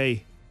 the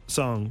UK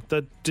song,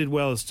 that did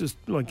well. It's just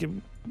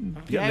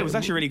it was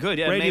actually really good.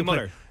 Yeah, Mae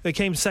Muller. It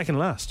came second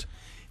last.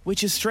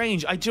 Which is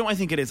strange. I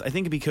think it is. I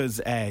think because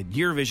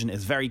Eurovision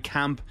is very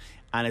camp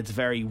and it's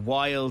very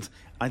wild.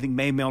 I think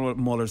Mae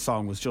Muller's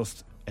song was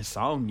just a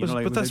song.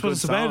 But that's what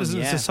it's about, isn't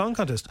it? It's a song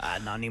contest.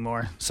 Not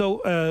anymore.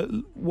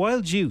 So,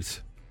 Wild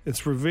Youth,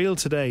 it's revealed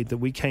today that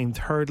we came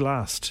third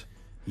last.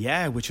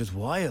 Yeah, which is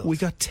wild. We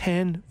got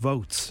 10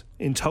 votes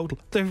in total.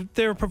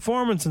 Their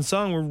performance and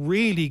song were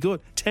really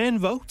good. 10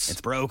 votes.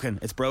 It's broken.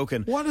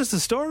 What is the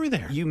story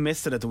there? You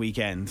missed it at the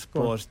weekend,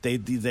 but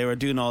they were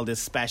doing all this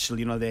special.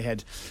 They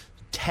had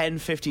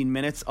 10-15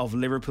 minutes of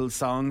Liverpool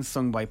songs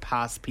sung by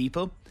past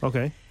people.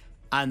 Okay.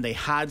 And they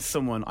had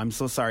someone, I'm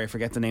so sorry I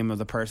forget the name of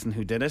the person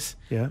who did it.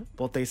 Yeah.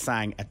 But they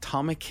sang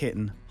Atomic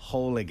Kitten,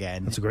 Whole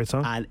Again. That's a great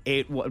song.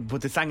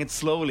 But they sang it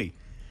slowly.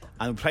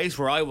 And the place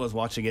where I was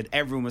watching it,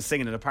 everyone was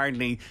singing it.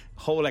 Apparently,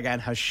 Whole Again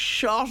has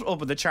shot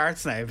up in the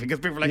charts now because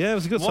people are like, yeah, it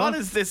was a good what song.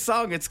 is this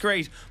song? It's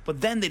great.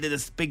 But then they did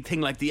this big thing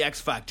like the X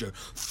Factor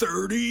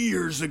 30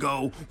 years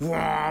ago.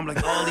 All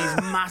these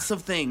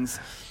massive things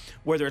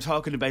where they were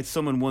talking about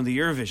someone won the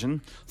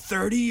Eurovision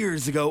 30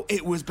 years ago.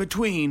 It was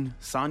between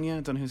Sonia,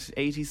 I don't know who's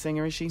 80s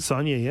singer is she?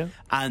 Sonia, yeah.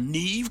 And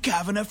Niamh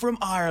Kavanagh from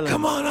Ireland.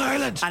 Come on,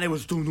 Ireland! And it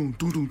was dun, dun,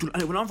 dun, dun, dun,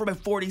 and it went on for about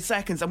 40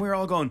 seconds, and we were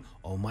all going,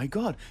 oh my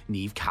god,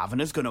 Niamh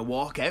Kavanagh's going to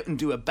walk out and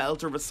do a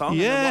belter of a song.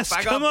 Yes,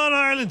 and come on,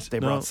 Ireland! They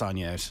brought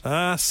Sonia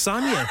out.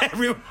 Sonia.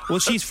 Well,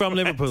 she's from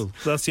Liverpool.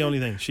 That's the only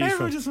thing.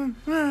 Everyone just went,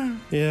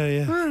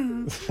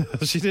 yeah.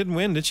 She didn't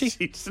win, did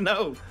she?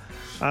 No.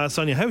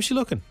 Sonia, how is she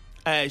looking?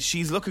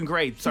 She's looking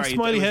great. Sorry,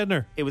 Smiley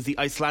Hedner. It was the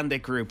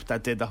Icelandic group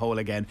that did the Whole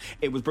Again.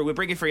 We'll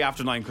bring it for you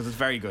after 9 because it's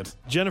very good.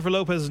 Jennifer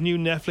Lopez's new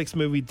Netflix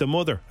movie, The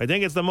Mother, I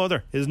think it's The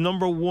Mother, is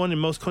 #1 in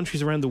most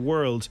countries around the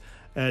world.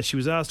 She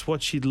was asked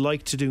what she'd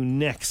like to do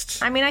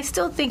next. I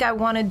still think I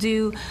want to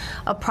do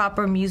a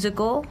proper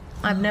musical.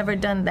 I've never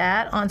done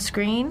that on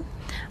screen.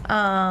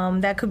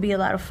 That could be a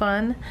lot of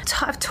fun.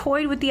 I've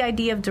toyed with the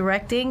idea of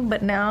directing,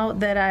 but now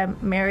that I'm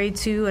married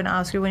to an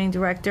Oscar-winning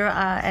director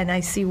and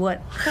I see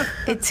what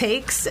it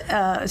takes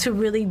to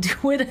really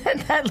do it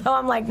at that level,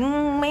 I'm like,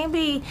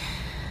 maybe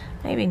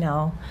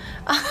no.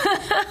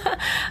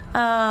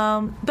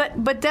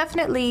 But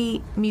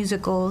definitely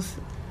musicals,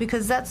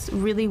 because that's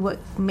really what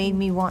made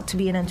me want to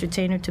be an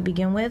entertainer to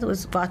begin with,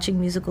 was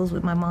watching musicals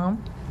with my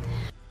mom.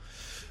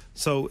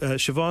 So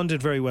Siobhan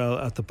did very well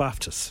at the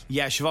BAFTAs.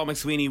 Yeah, Siobhan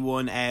McSweeney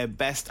won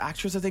Best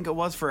Actress, I think it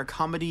was, for a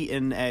comedy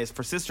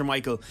for Sister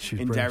Michael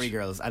in Derry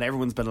Girls, and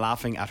everyone's been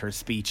laughing at her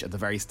speech at the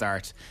very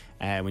start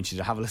when she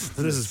have a listen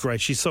to this is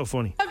great. She's so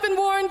funny. I've been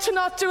warned to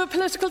not do a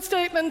political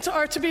statement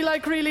or to be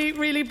really,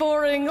 really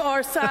boring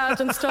or sad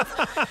and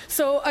stuff.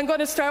 So I'm going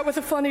to start with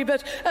a funny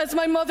bit. As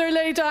my mother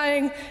lay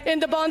dying in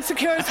the Bon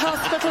Secours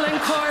Hospital in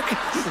Cork,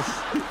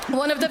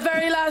 one of the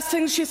very last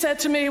things she said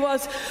to me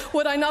was,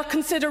 would I not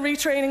consider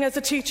retraining as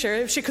a teacher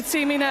if she could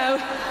see me now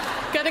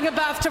getting a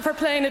BAFTA for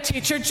playing a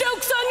teacher?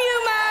 Joke's on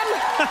you, ma'am!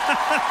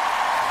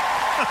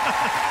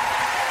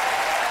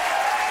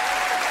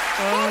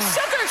 Oh,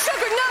 sugar,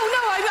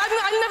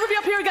 I'll never be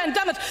up here again,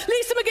 damn it.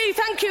 Lisa McGee,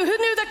 thank you. Who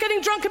knew that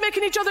getting drunk and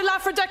making each other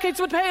laugh for decades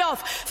would pay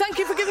off? Thank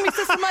you for giving me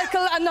Sister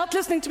Michael and not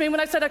listening to me when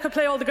I said I could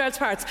play all the girls'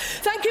 parts.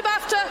 Thank you,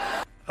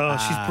 BAFTA. Oh,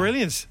 she's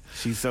brilliant.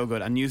 She's so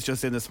good. And news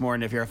just in this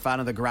morning, if you're a fan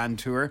of the Grand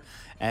Tour,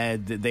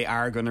 they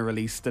are going to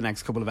release the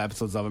next couple of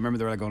episodes of it. Remember,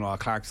 they were going,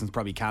 Clarkson's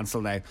probably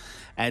cancelled now.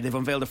 They've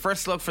unveiled the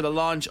first look for the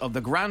launch of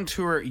the Grand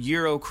Tour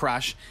Euro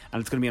Crash,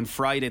 and it's going to be on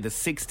Friday the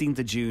 16th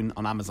of June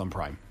on Amazon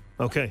Prime.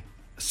 Okay.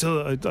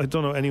 Still, I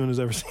don't know anyone who's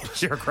ever seen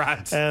it. You're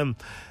grand.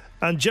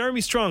 And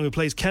Jeremy Strong, who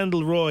plays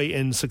Kendall Roy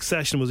in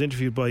Succession, was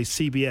interviewed by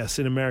CBS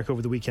in America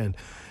over the weekend.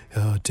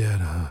 Oh,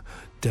 Dad,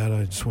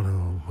 I just want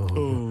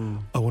to.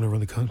 I want to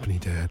run the company,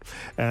 Dad.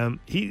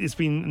 It's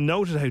been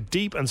noted how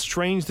deep and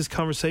strange this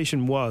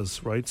conversation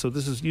was. Right, so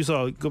you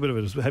saw a good bit of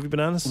it. Have you been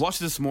honest?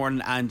 Watched it this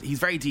morning, and he's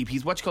very deep.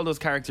 He's what you call those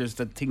characters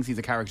that thinks he's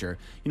a character.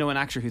 You know, an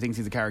actor who thinks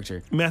he's a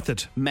character.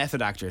 Method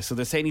actor. So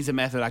they're saying he's a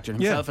method actor.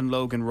 Himself and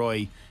Logan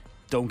Roy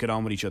don't get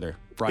on with each other.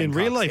 Brian in Cox,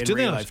 real life, in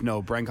real life,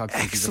 no. Brian Cox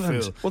thinks he's a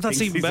fool. Well,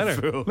 that's even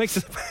better. Makes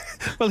it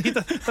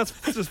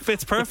that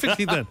fits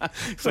perfectly then.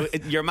 So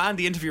your man,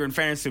 the interviewer, in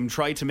fairness to him,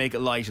 tried to make it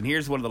light, and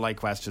here's one of the light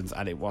questions,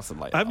 and it wasn't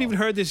light. I haven't even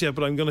heard this yet,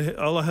 but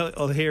all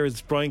I'll hear is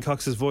Brian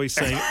Cox's voice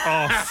saying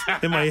 "off"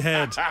 in my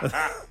head.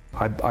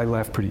 I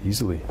laugh pretty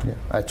easily. Yeah,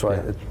 that's why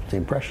it's the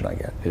impression I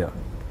get. Yeah.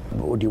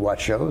 Would you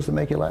watch shows that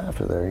make you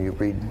laugh, or you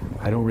read?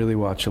 I don't really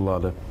watch a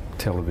lot of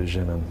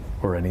television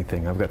or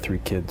anything. I've got 3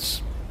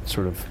 kids,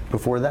 sort of.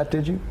 Before that,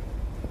 did you?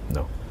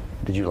 No.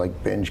 Did you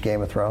binge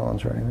Game of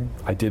Thrones or anything?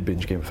 I did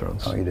binge Game of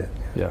Thrones. Oh, you did?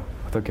 Yeah.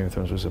 I thought Game of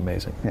Thrones was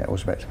amazing. Yeah, it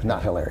was amazing.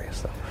 Not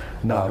hilarious, though.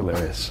 Not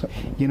hilarious.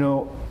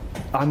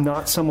 I'm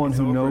not someone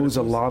who knows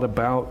a lot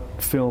about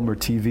film or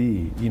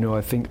TV.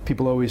 I think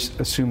people always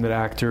assume that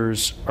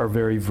actors are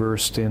very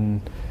versed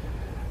in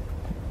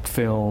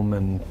film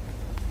and...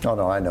 Oh,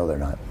 no, I know they're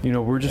not.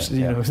 We're just,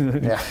 Yeah.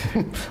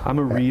 I'm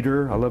a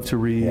reader. I love to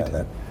read.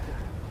 Yeah,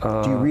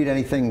 do you read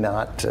anything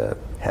not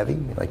heavy?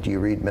 Do you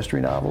read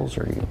mystery novels,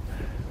 or do you...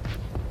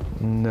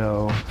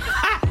 No.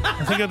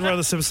 I think I'd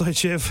rather Suicide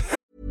Shiv.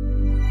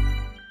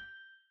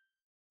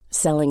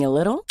 Selling a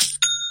little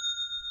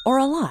or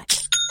a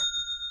lot?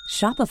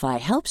 Shopify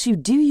helps you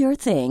do your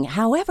thing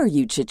however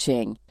you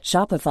cha-ching.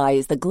 Shopify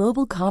is the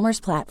global commerce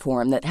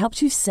platform that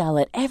helps you sell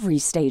at every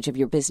stage of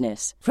your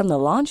business. From the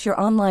launch your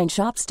online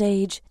shop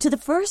stage to the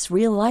first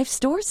real-life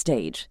store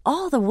stage,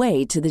 all the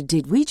way to the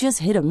did we just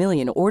hit a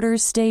million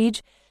orders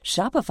stage.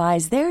 Shopify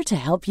is there to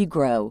help you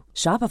grow.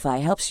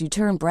 Shopify helps you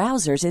turn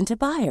browsers into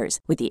buyers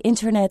with the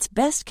internet's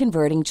best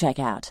converting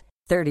checkout.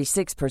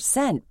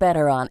 36%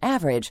 better on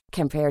average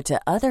compared to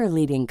other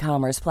leading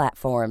commerce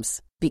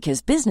platforms.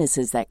 Because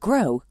businesses that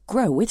grow,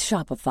 grow with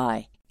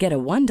Shopify. Get a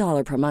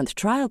 $1 per month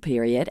trial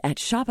period at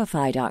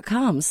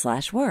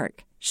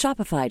shopify.com/work.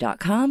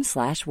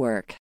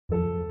 Shopify.com/work.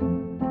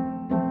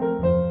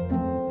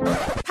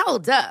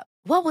 Hold up.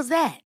 What was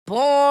that?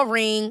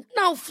 Boring.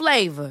 No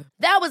flavor.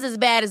 That was as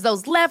bad as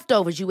those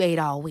leftovers you ate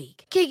all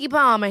week. Keke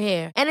Palmer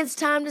here, and it's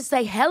time to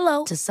say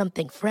hello to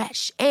something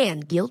fresh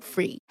and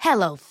guilt-free.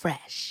 Hello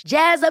Fresh.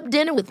 Jazz up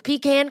dinner with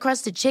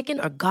pecan-crusted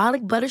chicken or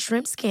garlic butter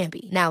shrimp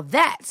scampi. Now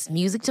that's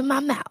music to my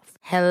mouth.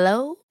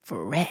 Hello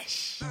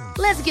Fresh.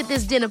 Let's get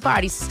this dinner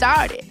party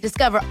started.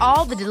 Discover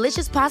all the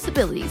delicious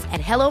possibilities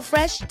at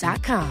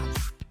hellofresh.com.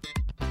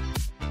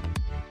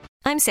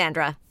 I'm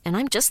Sandra, and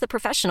I'm just the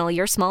professional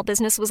your small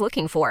business was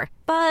looking for.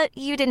 But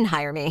you didn't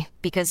hire me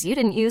because you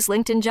didn't use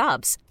LinkedIn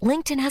Jobs.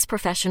 LinkedIn has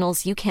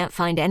professionals you can't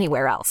find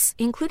anywhere else,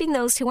 including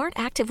those who aren't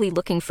actively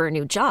looking for a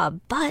new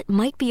job, but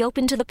might be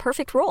open to the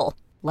perfect role,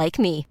 like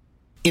me.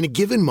 In a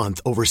given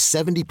month, over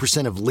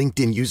 70% of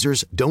LinkedIn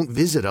users don't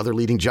visit other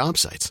leading job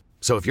sites.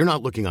 So if you're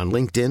not looking on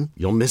LinkedIn,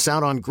 you'll miss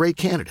out on great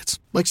candidates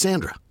like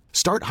Sandra.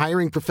 Start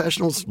hiring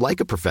professionals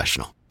like a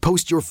professional.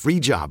 Post your free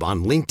job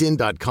on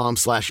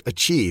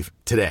linkedin.com/achieve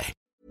today.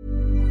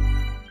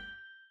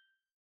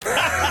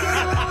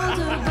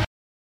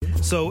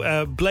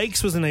 So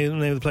Blake's was the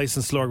name of the place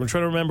in Slorgan. I'm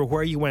trying to remember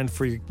where you went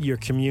for your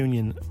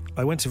communion.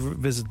 I went to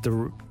visit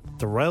the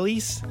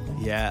Rellies.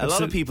 Yeah, a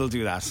lot of people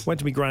do that. Went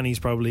to my granny's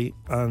probably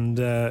and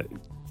had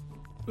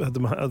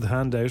the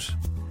handout.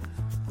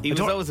 It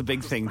was always a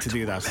big thing to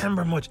do that. I don't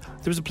remember much.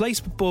 There was a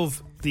place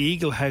above the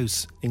Eagle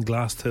House in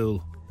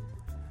Glasstool.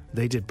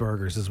 They did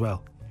burgers as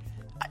well.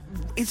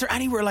 Is there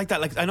anywhere like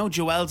that? I know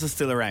Joel's is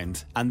still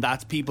around, and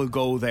that's people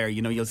go there.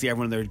 You'll see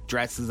everyone in their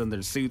dresses and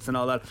their suits and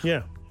all that.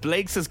 Yeah.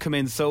 Blake's has come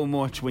in so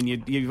much when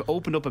you've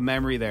opened up a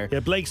memory there.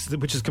 Yeah, Blake's,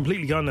 which is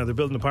completely gone now. They're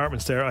building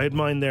apartments there. I had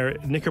mine there.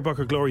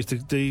 Knickerbocker Glories.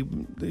 If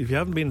you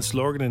haven't been in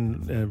Slorgan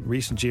in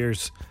recent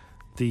years,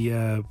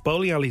 the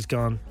bowling alley's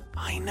gone.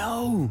 I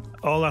know.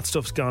 All that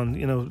stuff's gone.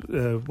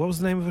 What was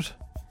the name of it?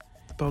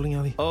 Bowling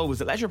alley. Oh,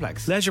 was it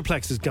Leisureplex?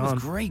 Leisureplex is gone. It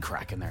was great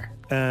crack in there.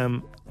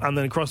 And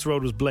then across the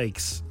road was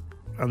Blake's,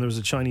 and there was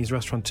a Chinese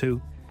restaurant too.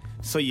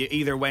 So you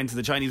either went to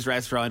the Chinese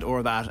restaurant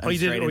or that. And you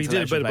did a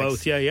bit of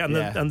both. Yeah.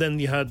 And then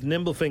you had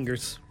Nimble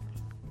Fingers,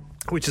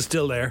 which is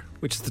still there,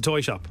 which is the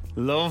toy shop.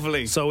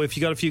 Lovely. So if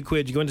you got a few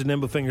quid, you go into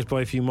Nimble Fingers,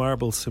 buy a few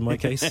marbles, in my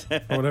case, or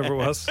whatever it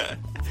was.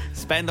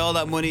 Spend all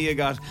that money you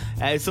got.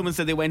 Someone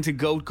said they went to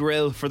Goat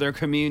Grill for their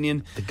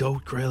communion. The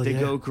Goat Grill,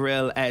 Goat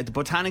Grill. The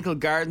Botanical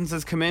Gardens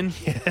has come in.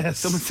 Yes.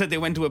 Someone said they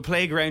went to a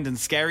playground in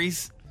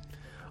Skerries.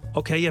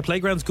 Okay, yeah,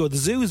 playground's good. The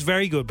zoo is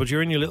very good, but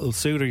you're in your little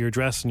suit or your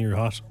dress and you're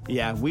hot.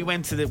 Yeah, we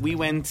went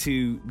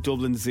to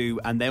Dublin Zoo,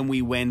 and then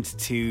we went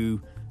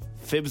to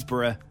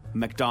Phibsborough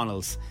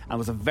McDonald's, and it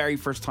was the very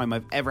first time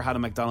I've ever had a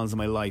McDonald's in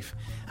my life.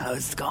 And I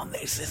was going,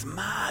 this is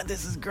mad,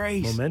 this is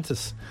great.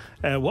 Momentous.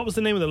 What was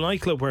the name of the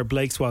nightclub where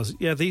Blake's was?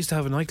 Yeah, they used to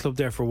have a nightclub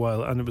there for a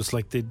while, and it was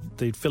like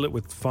they'd fill it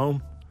with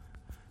foam.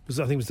 I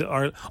think it was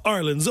the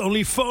Ireland's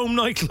only foam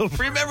nightclub.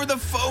 Remember the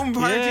foam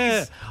parties?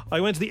 Yeah. I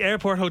went to the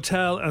airport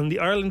hotel and the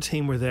Ireland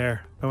team were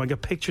there. And I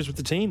got pictures with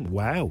the team.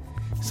 Wow.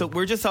 So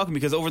we're just talking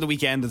because over the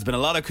weekend there's been a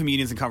lot of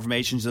communions and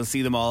confirmations. You'll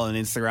see them all on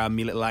Instagram,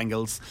 me little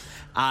angles.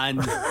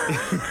 And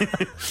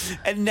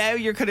and now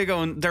you're kind of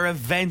going, they're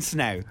events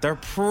now. They're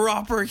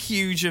proper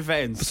huge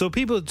events. So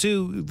people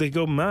they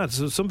go mad.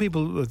 So some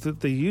people,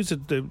 they use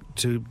it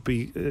to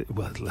be,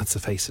 well, let's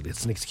face it,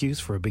 it's an excuse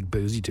for a big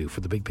boozy do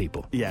for the big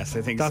people. Yes,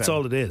 I think that's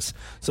all it is.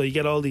 So you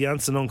get all the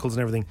aunts and uncles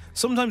and everything.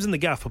 Sometimes in the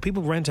gaff, but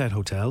people rent out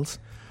hotels.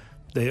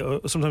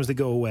 Sometimes they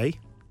go away.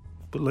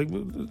 But like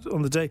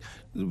on the day,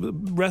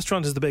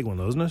 restaurant is the big one,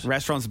 though, isn't it?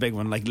 Restaurant's the big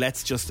one. Like,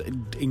 let's just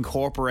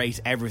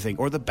incorporate everything,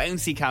 or the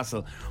bouncy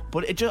castle.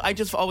 But I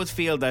just always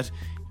feel that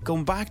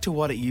going back to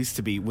what it used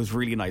to be was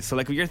really nice. So,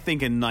 like, if you're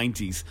thinking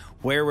 90s,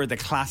 where were the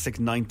classic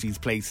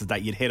 90s places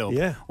that you'd hit up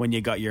when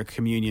you got your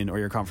communion or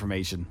your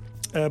confirmation?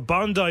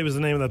 Bondi was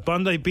the name of that.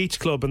 Bondi Beach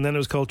Club, and then it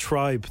was called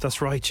Tribe.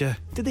 That's right, yeah.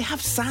 Did they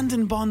have sand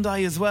in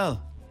Bondi as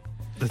well?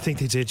 I think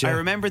they did, yeah. I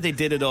remember they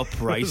did it up,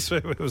 right?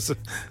 There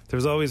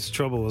was always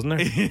trouble, wasn't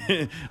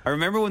there? I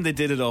remember when they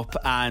did it up,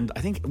 and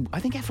I think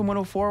FM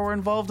 104 were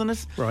involved in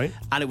it. Right.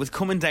 And it was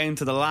coming down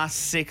to the last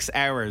 6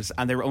 hours,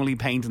 and they were only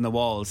painting the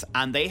walls.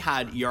 And they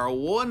had your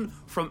one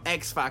from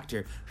X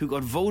Factor who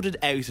got voted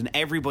out, and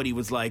everybody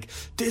was like,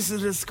 this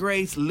is a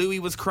disgrace. Louis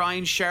was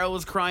crying, Cheryl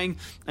was crying,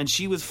 and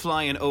she was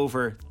flying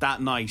over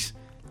that night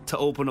to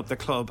open up the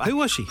club. Who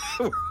was she?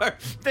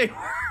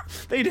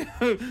 They do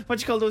what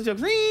you call those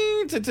jokes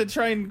to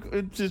try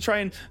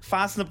and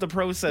fasten up the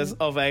process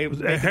of a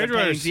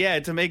hairdryers. Yeah,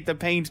 to make the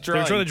paint dry. They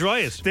were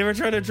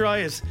trying to dry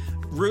it.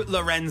 Ruth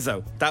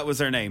Lorenzo, that was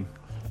her name.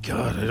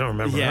 God, I don't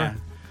remember. Yeah,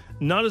 her.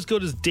 Not as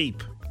good as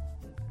Deep,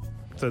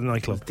 the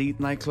nightclub. Deep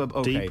nightclub.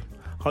 Okay. Deep.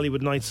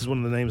 Hollywood Nights is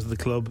one of the names of the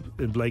club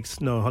in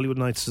Blake's. No, Hollywood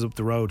Nights is up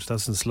the road.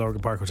 That's in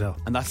Slorgan Park Hotel,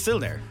 and that's still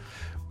there.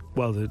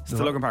 Well, the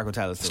Slorgan Park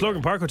Hotel is still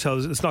Slorgan Park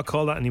Hotel. It's not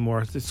called that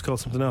anymore. It's called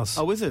something else.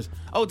 Oh, is it?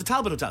 Oh, the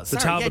Talbot Hotel. The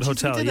Talbot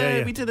Hotel.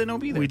 We did an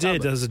OB there. We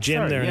did. There's a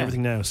gym there and yeah.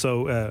 everything now.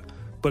 So,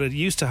 but it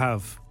used to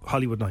have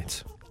Hollywood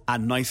Nights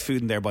and nice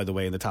food in there, by the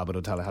way, in the Talbot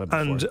Hotel. I had it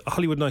before. And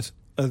Hollywood Nights.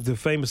 The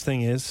famous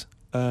thing is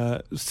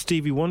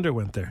Stevie Wonder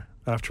went there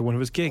after one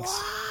of his gigs.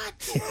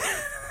 What?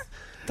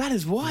 That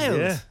is wild.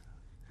 Yeah,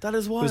 that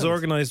is wild. It was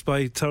organised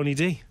by Tony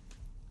D.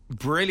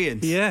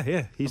 Brilliant.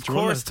 Yeah. Of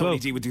course, Tony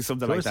D would do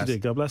something like that. Of course he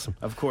did. God bless him.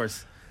 Of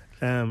course.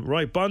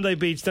 Right, Bondi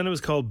Beach, then it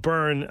was called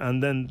Burn,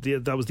 and then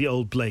that was the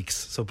old Blake's.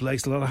 So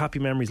Blake's, a lot of happy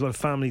memories, a lot of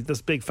family.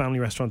 This big family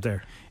restaurant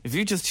there. If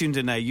you just tuned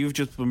in now, you've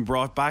just been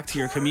brought back to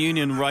your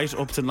communion right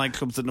up to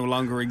nightclubs that no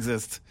longer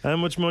exist. How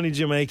much money do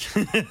you make?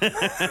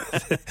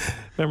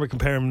 Remember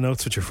comparing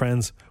notes with your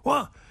friends?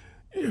 What?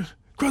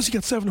 Crossy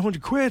got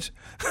 700 quid.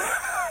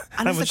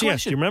 And how much?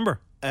 Yes, do you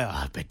remember?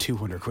 I bet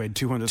 200 quid,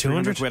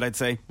 300 quid, I'd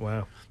say.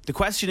 Wow. The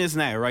question is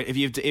now, right?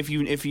 If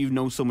you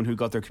know someone who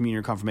got their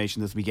communion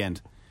confirmation this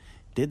weekend,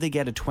 did they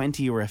get a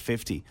 20 or a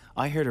 50?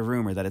 I heard a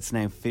rumour that it's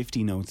now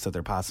 50 notes that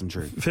they're passing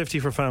through. 50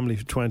 for family,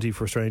 20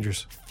 for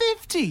strangers.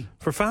 50?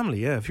 For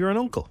family, yeah, if you're an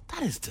uncle.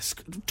 That is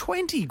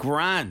 20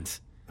 grand.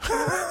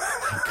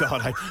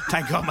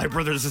 Thank God my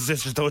brothers and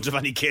sisters don't have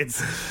any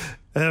kids.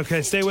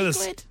 Okay, stay with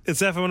us.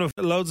 It's F1.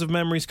 Loads of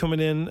memories coming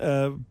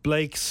in.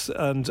 Blake's,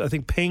 and I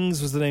think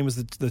Ping's was the name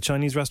of the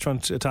Chinese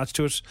restaurant attached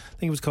to it. I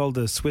think it was called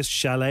the Swiss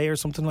Chalet or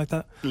something like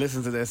that.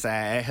 Listen to this.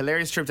 A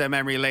hilarious trip down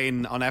memory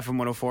lane on FM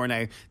 104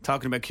 now,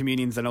 talking about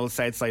communions and old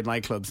Southside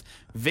nightclubs.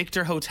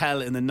 Victor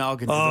Hotel in the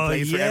Noggin is the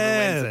place where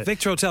everyone wins it.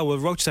 Victor Hotel, well,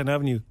 Roachtown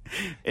Avenue.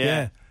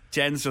 Yeah.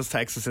 Jen's just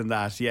texted us in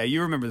that. Yeah,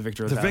 you remember the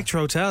Victor Hotel. The Victor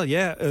Hotel,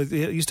 yeah. It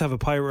used to have a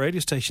pirate radio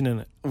station in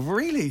it.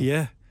 Really?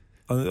 Yeah.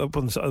 Up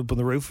on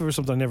the roof or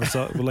something. I never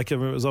saw it. But I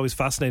was always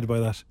fascinated by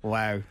that.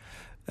 Wow.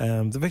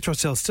 The Victor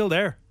Hotel is still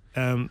there.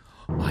 I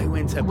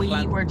went to... We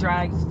were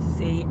dragged to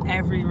see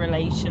every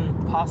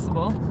relation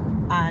possible,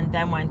 and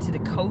then went to the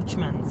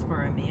Coachman's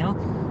for a meal.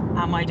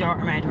 And my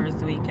daughter made hers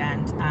the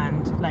weekend,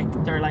 and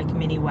they're like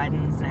mini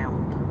weddings now.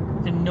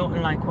 They're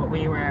nothing like what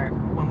we were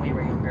when we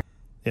were younger.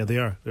 Yeah, they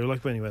are. They're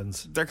like mini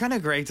weddings. They're kind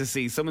of great to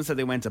see. Someone said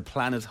they went to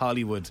Planet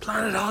Hollywood.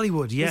 Planet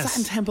Hollywood, yes. Was that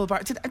in Temple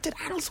Bar? Did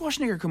Arnold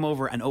Schwarzenegger come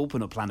over and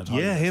open up Planet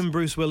Hollywood? Yeah, him,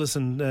 Bruce Willis,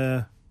 and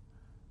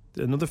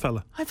another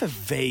fella. I have a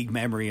vague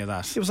memory of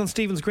that. It was on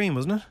Stephen's Green,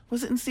 wasn't it?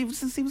 Was it in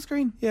Stephen's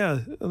Green?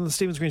 Yeah, on the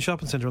Stephen's Green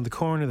shopping centre on the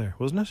corner there,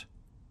 wasn't it?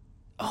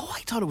 Oh, I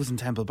thought it was in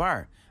Temple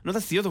Bar. No,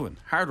 that's the other one.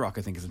 Hard Rock,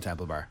 I think, is in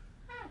Temple Bar.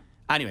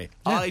 Anyway,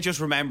 all I just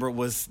remember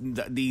was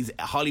these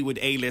Hollywood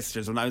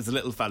A-listers when I was a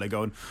little fella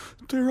going,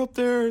 they're up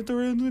there,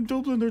 they're in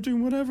Dublin, they're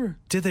doing whatever.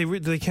 Did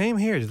they came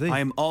here, did they? I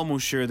am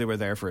almost sure they were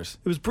there for it.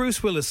 It was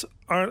Bruce Willis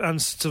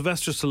and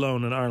Sylvester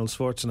Stallone and Arnold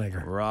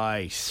Schwarzenegger.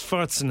 Right.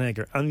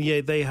 Schwarzenegger. And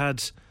yeah, they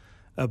had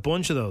a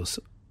bunch of those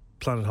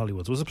Planet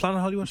Hollywoods. Was it Planet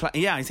Hollywood?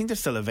 Yeah, I think they're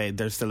still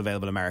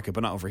available in America,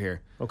 but not over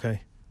here.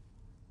 Okay.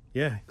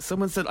 Yeah.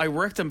 Someone said, I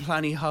worked in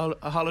Planet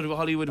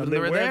Hollywood when they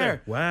were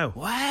there. Wow.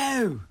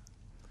 Wow.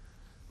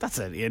 That's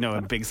a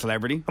big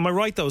celebrity. Am I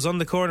right though? It was on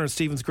the corner of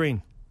Stephen's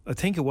Green. I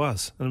think it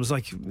was, and it was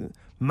like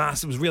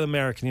massive. It was real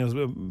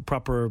American,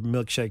 proper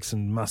milkshakes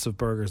and massive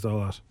burgers, all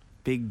that.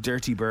 Big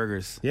dirty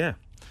burgers. Yeah.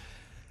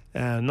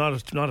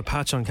 Not a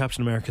patch on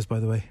Captain America's, by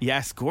the way.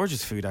 Yes,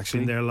 gorgeous food actually.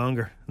 Been there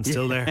longer and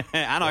still there.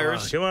 And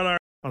Irish. Come on, Irish.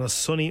 On a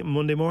sunny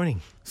Monday morning.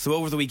 So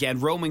over the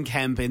weekend, Roman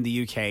Kemp in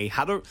the UK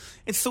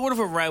it's sort of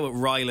a row at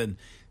Rylan.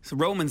 So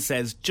Roman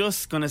says,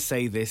 just going to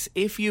say this,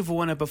 if you've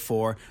won it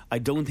before, I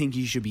don't think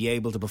you should be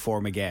able to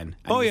perform again.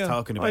 And he's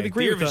talking about I'd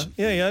agree with that.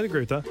 Yeah, I'd agree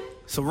with that.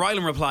 So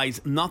Rylan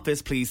replies, not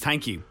this please,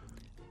 thank you.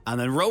 And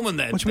then Roman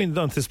then... What do you mean,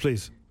 not this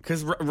please?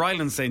 Because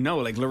Rylan's saying no,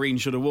 like Loreen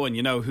should have won,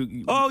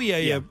 who... Oh,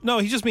 yeah. No,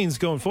 he just means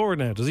going forward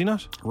now, does he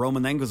not?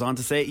 Roman then goes on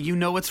to say,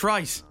 it's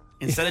right,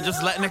 instead of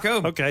just letting it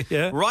go. Okay,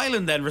 yeah.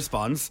 Rylan then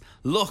responds,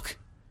 look,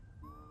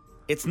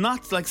 It's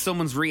not like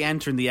someone's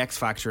re-entering the X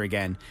Factor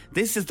again.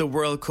 This is the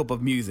World Cup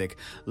of music.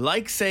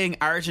 Like saying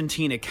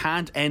Argentina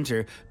can't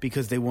enter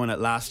because they won it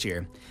last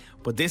year.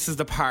 But this is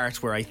the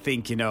part where I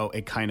think,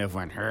 it kind of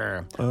went,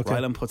 okay.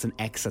 Rylan puts an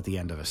X at the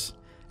end of it.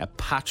 A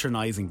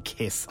patronising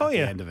kiss at the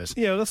end of it.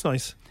 Yeah, that's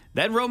nice.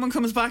 Then Roman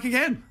comes back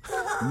again.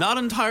 Not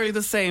entirely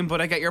the same,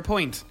 but I get your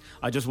point.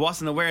 I just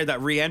wasn't aware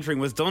that re-entering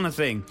was done a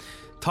thing.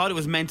 Thought it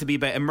was meant to be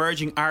about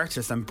emerging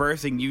artists and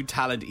birthing new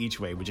talent each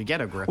way. Would you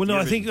get a grip? Well, no,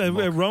 I think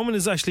Roman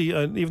is actually,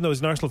 even though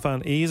he's an Arsenal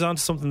fan, he's onto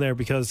something there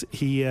because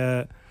she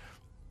had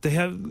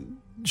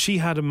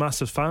a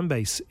massive fan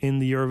base in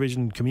the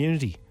Eurovision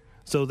community.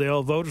 So they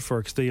all voted for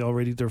her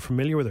because they're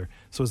familiar with her.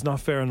 So it's not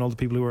fair on all the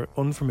people who are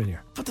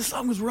unfamiliar. But the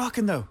song was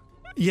rocking though.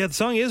 Yeah, the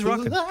song is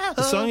rocking.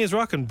 The song is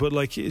rocking, but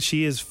like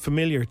she is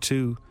familiar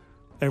to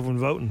everyone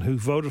voting who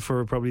voted for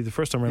her probably the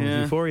first time around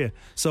with Euphoria.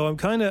 So I'm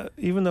kind of,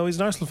 even though he's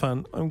an Arsenal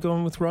fan, I'm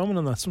going with Roman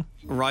on that one.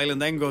 Rylan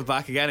then goes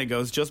back again and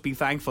goes, just be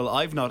thankful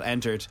I've not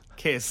entered.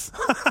 Kiss.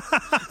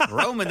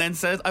 Roman then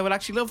says, I would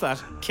actually love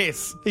that.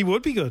 Kiss. He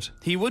would be good.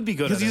 He would be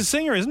good because he's a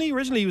singer, isn't he?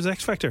 Originally he was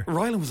X Factor.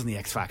 Rylan was on the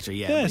X Factor,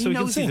 yeah so he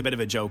knows he's a bit of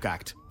a joke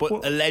act,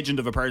 but a legend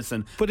of a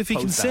person. But if he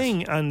can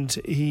sing and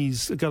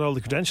he's got all the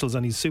credentials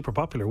and he's super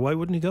popular, why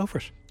wouldn't he go for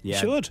it? Yeah.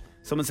 He should.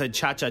 Someone said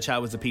Cha Cha Cha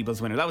was the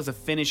people's winner. That was a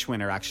Finnish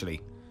winner actually.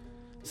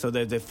 So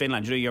the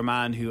Finland, your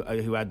man who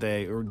had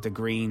the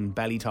green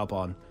belly top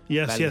on,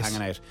 belly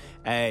hanging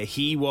out.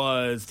 He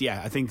was,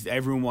 I think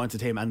everyone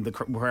wanted him, and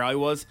where I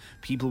was,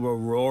 people were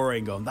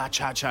roaring, going that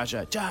cha cha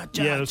cha cha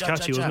cha. Yeah, it was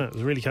catchy, wasn't it? It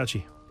was really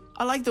catchy.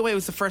 I like the way it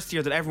was the first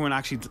year that everyone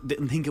actually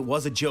didn't think it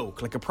was a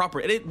joke, like a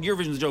proper.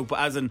 Eurovision's a joke, but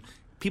as in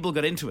people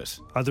got into it.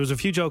 There was a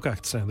few joke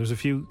acts now. There's a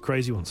few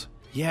crazy ones.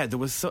 Yeah, there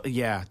was.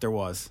 There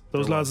was.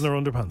 Those lads in their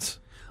underpants.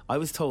 I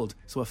was told.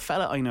 So a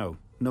fella I know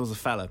knows a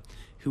fella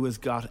who has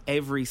got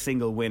every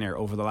single winner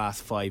over the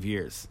last 5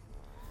 years.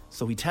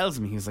 So he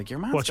tells me, he's like, your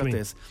man's got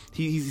this.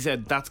 He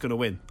said, that's going to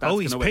win.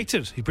 He's picked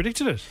it. He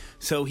predicted it.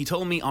 So he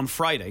told me on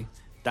Friday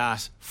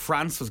that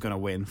France was going to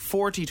win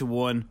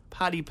 40-1,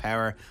 Paddy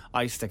Power.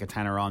 I stick a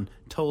tenner on.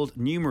 Told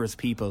numerous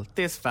people,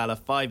 this fella,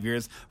 5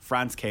 years,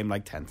 France came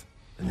like 10th.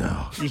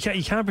 No, you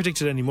can't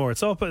predict it anymore.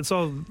 It's all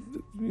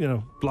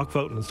block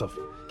voting and stuff.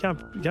 You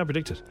can't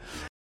predict it.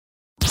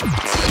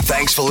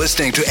 Thanks for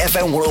listening to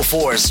FM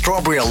 104's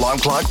Strawberry Alarm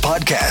Clock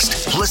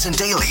podcast. Listen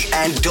daily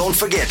and don't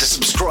forget to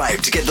subscribe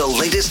to get the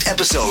latest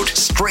episode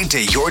straight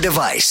to your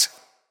device.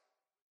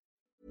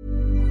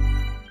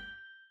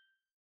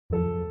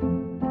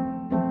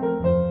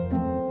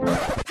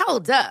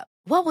 Hold up.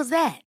 What was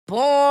that?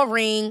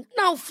 Boring.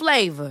 No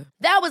flavor.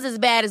 That was as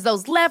bad as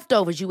those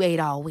leftovers you ate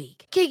all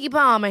week. Keke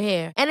Palmer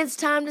here, and it's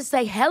time to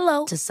say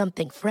hello to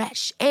something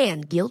fresh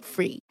and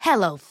guilt-free.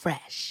 Hello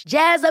Fresh.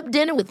 Jazz up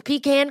dinner with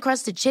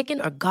pecan-crusted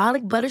chicken or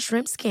garlic butter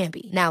shrimp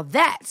scampi. Now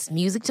that's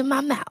music to my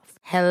mouth.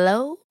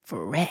 Hello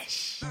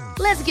Fresh.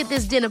 Let's get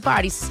this dinner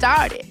party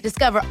started.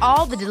 Discover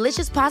all the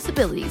delicious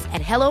possibilities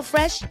at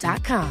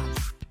HelloFresh.com.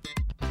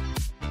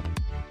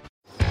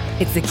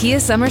 It's the Kia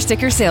Summer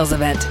Sticker Sales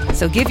Event,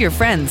 so give your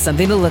friends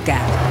something to look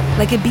at.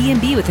 Like a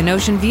B&B with an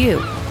ocean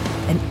view,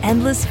 an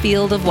endless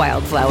field of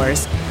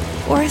wildflowers,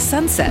 or a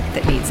sunset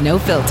that needs no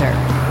filter.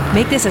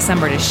 Make this a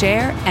summer to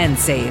share and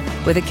save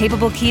with a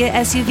capable Kia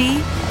SUV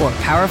or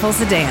powerful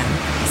sedan.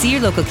 See your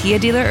local Kia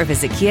dealer or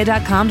visit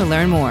kia.com to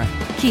learn more.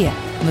 Kia,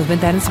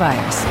 movement that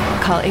inspires.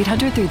 Call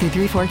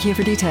 800-3334-KIA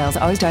for details.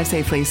 Always drive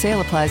safely.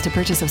 Sale applies to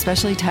purchase of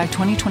specially tagged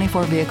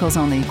 2024 vehicles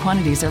only.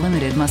 Quantities are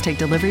limited. Must take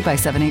delivery by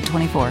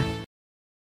 7/8/24.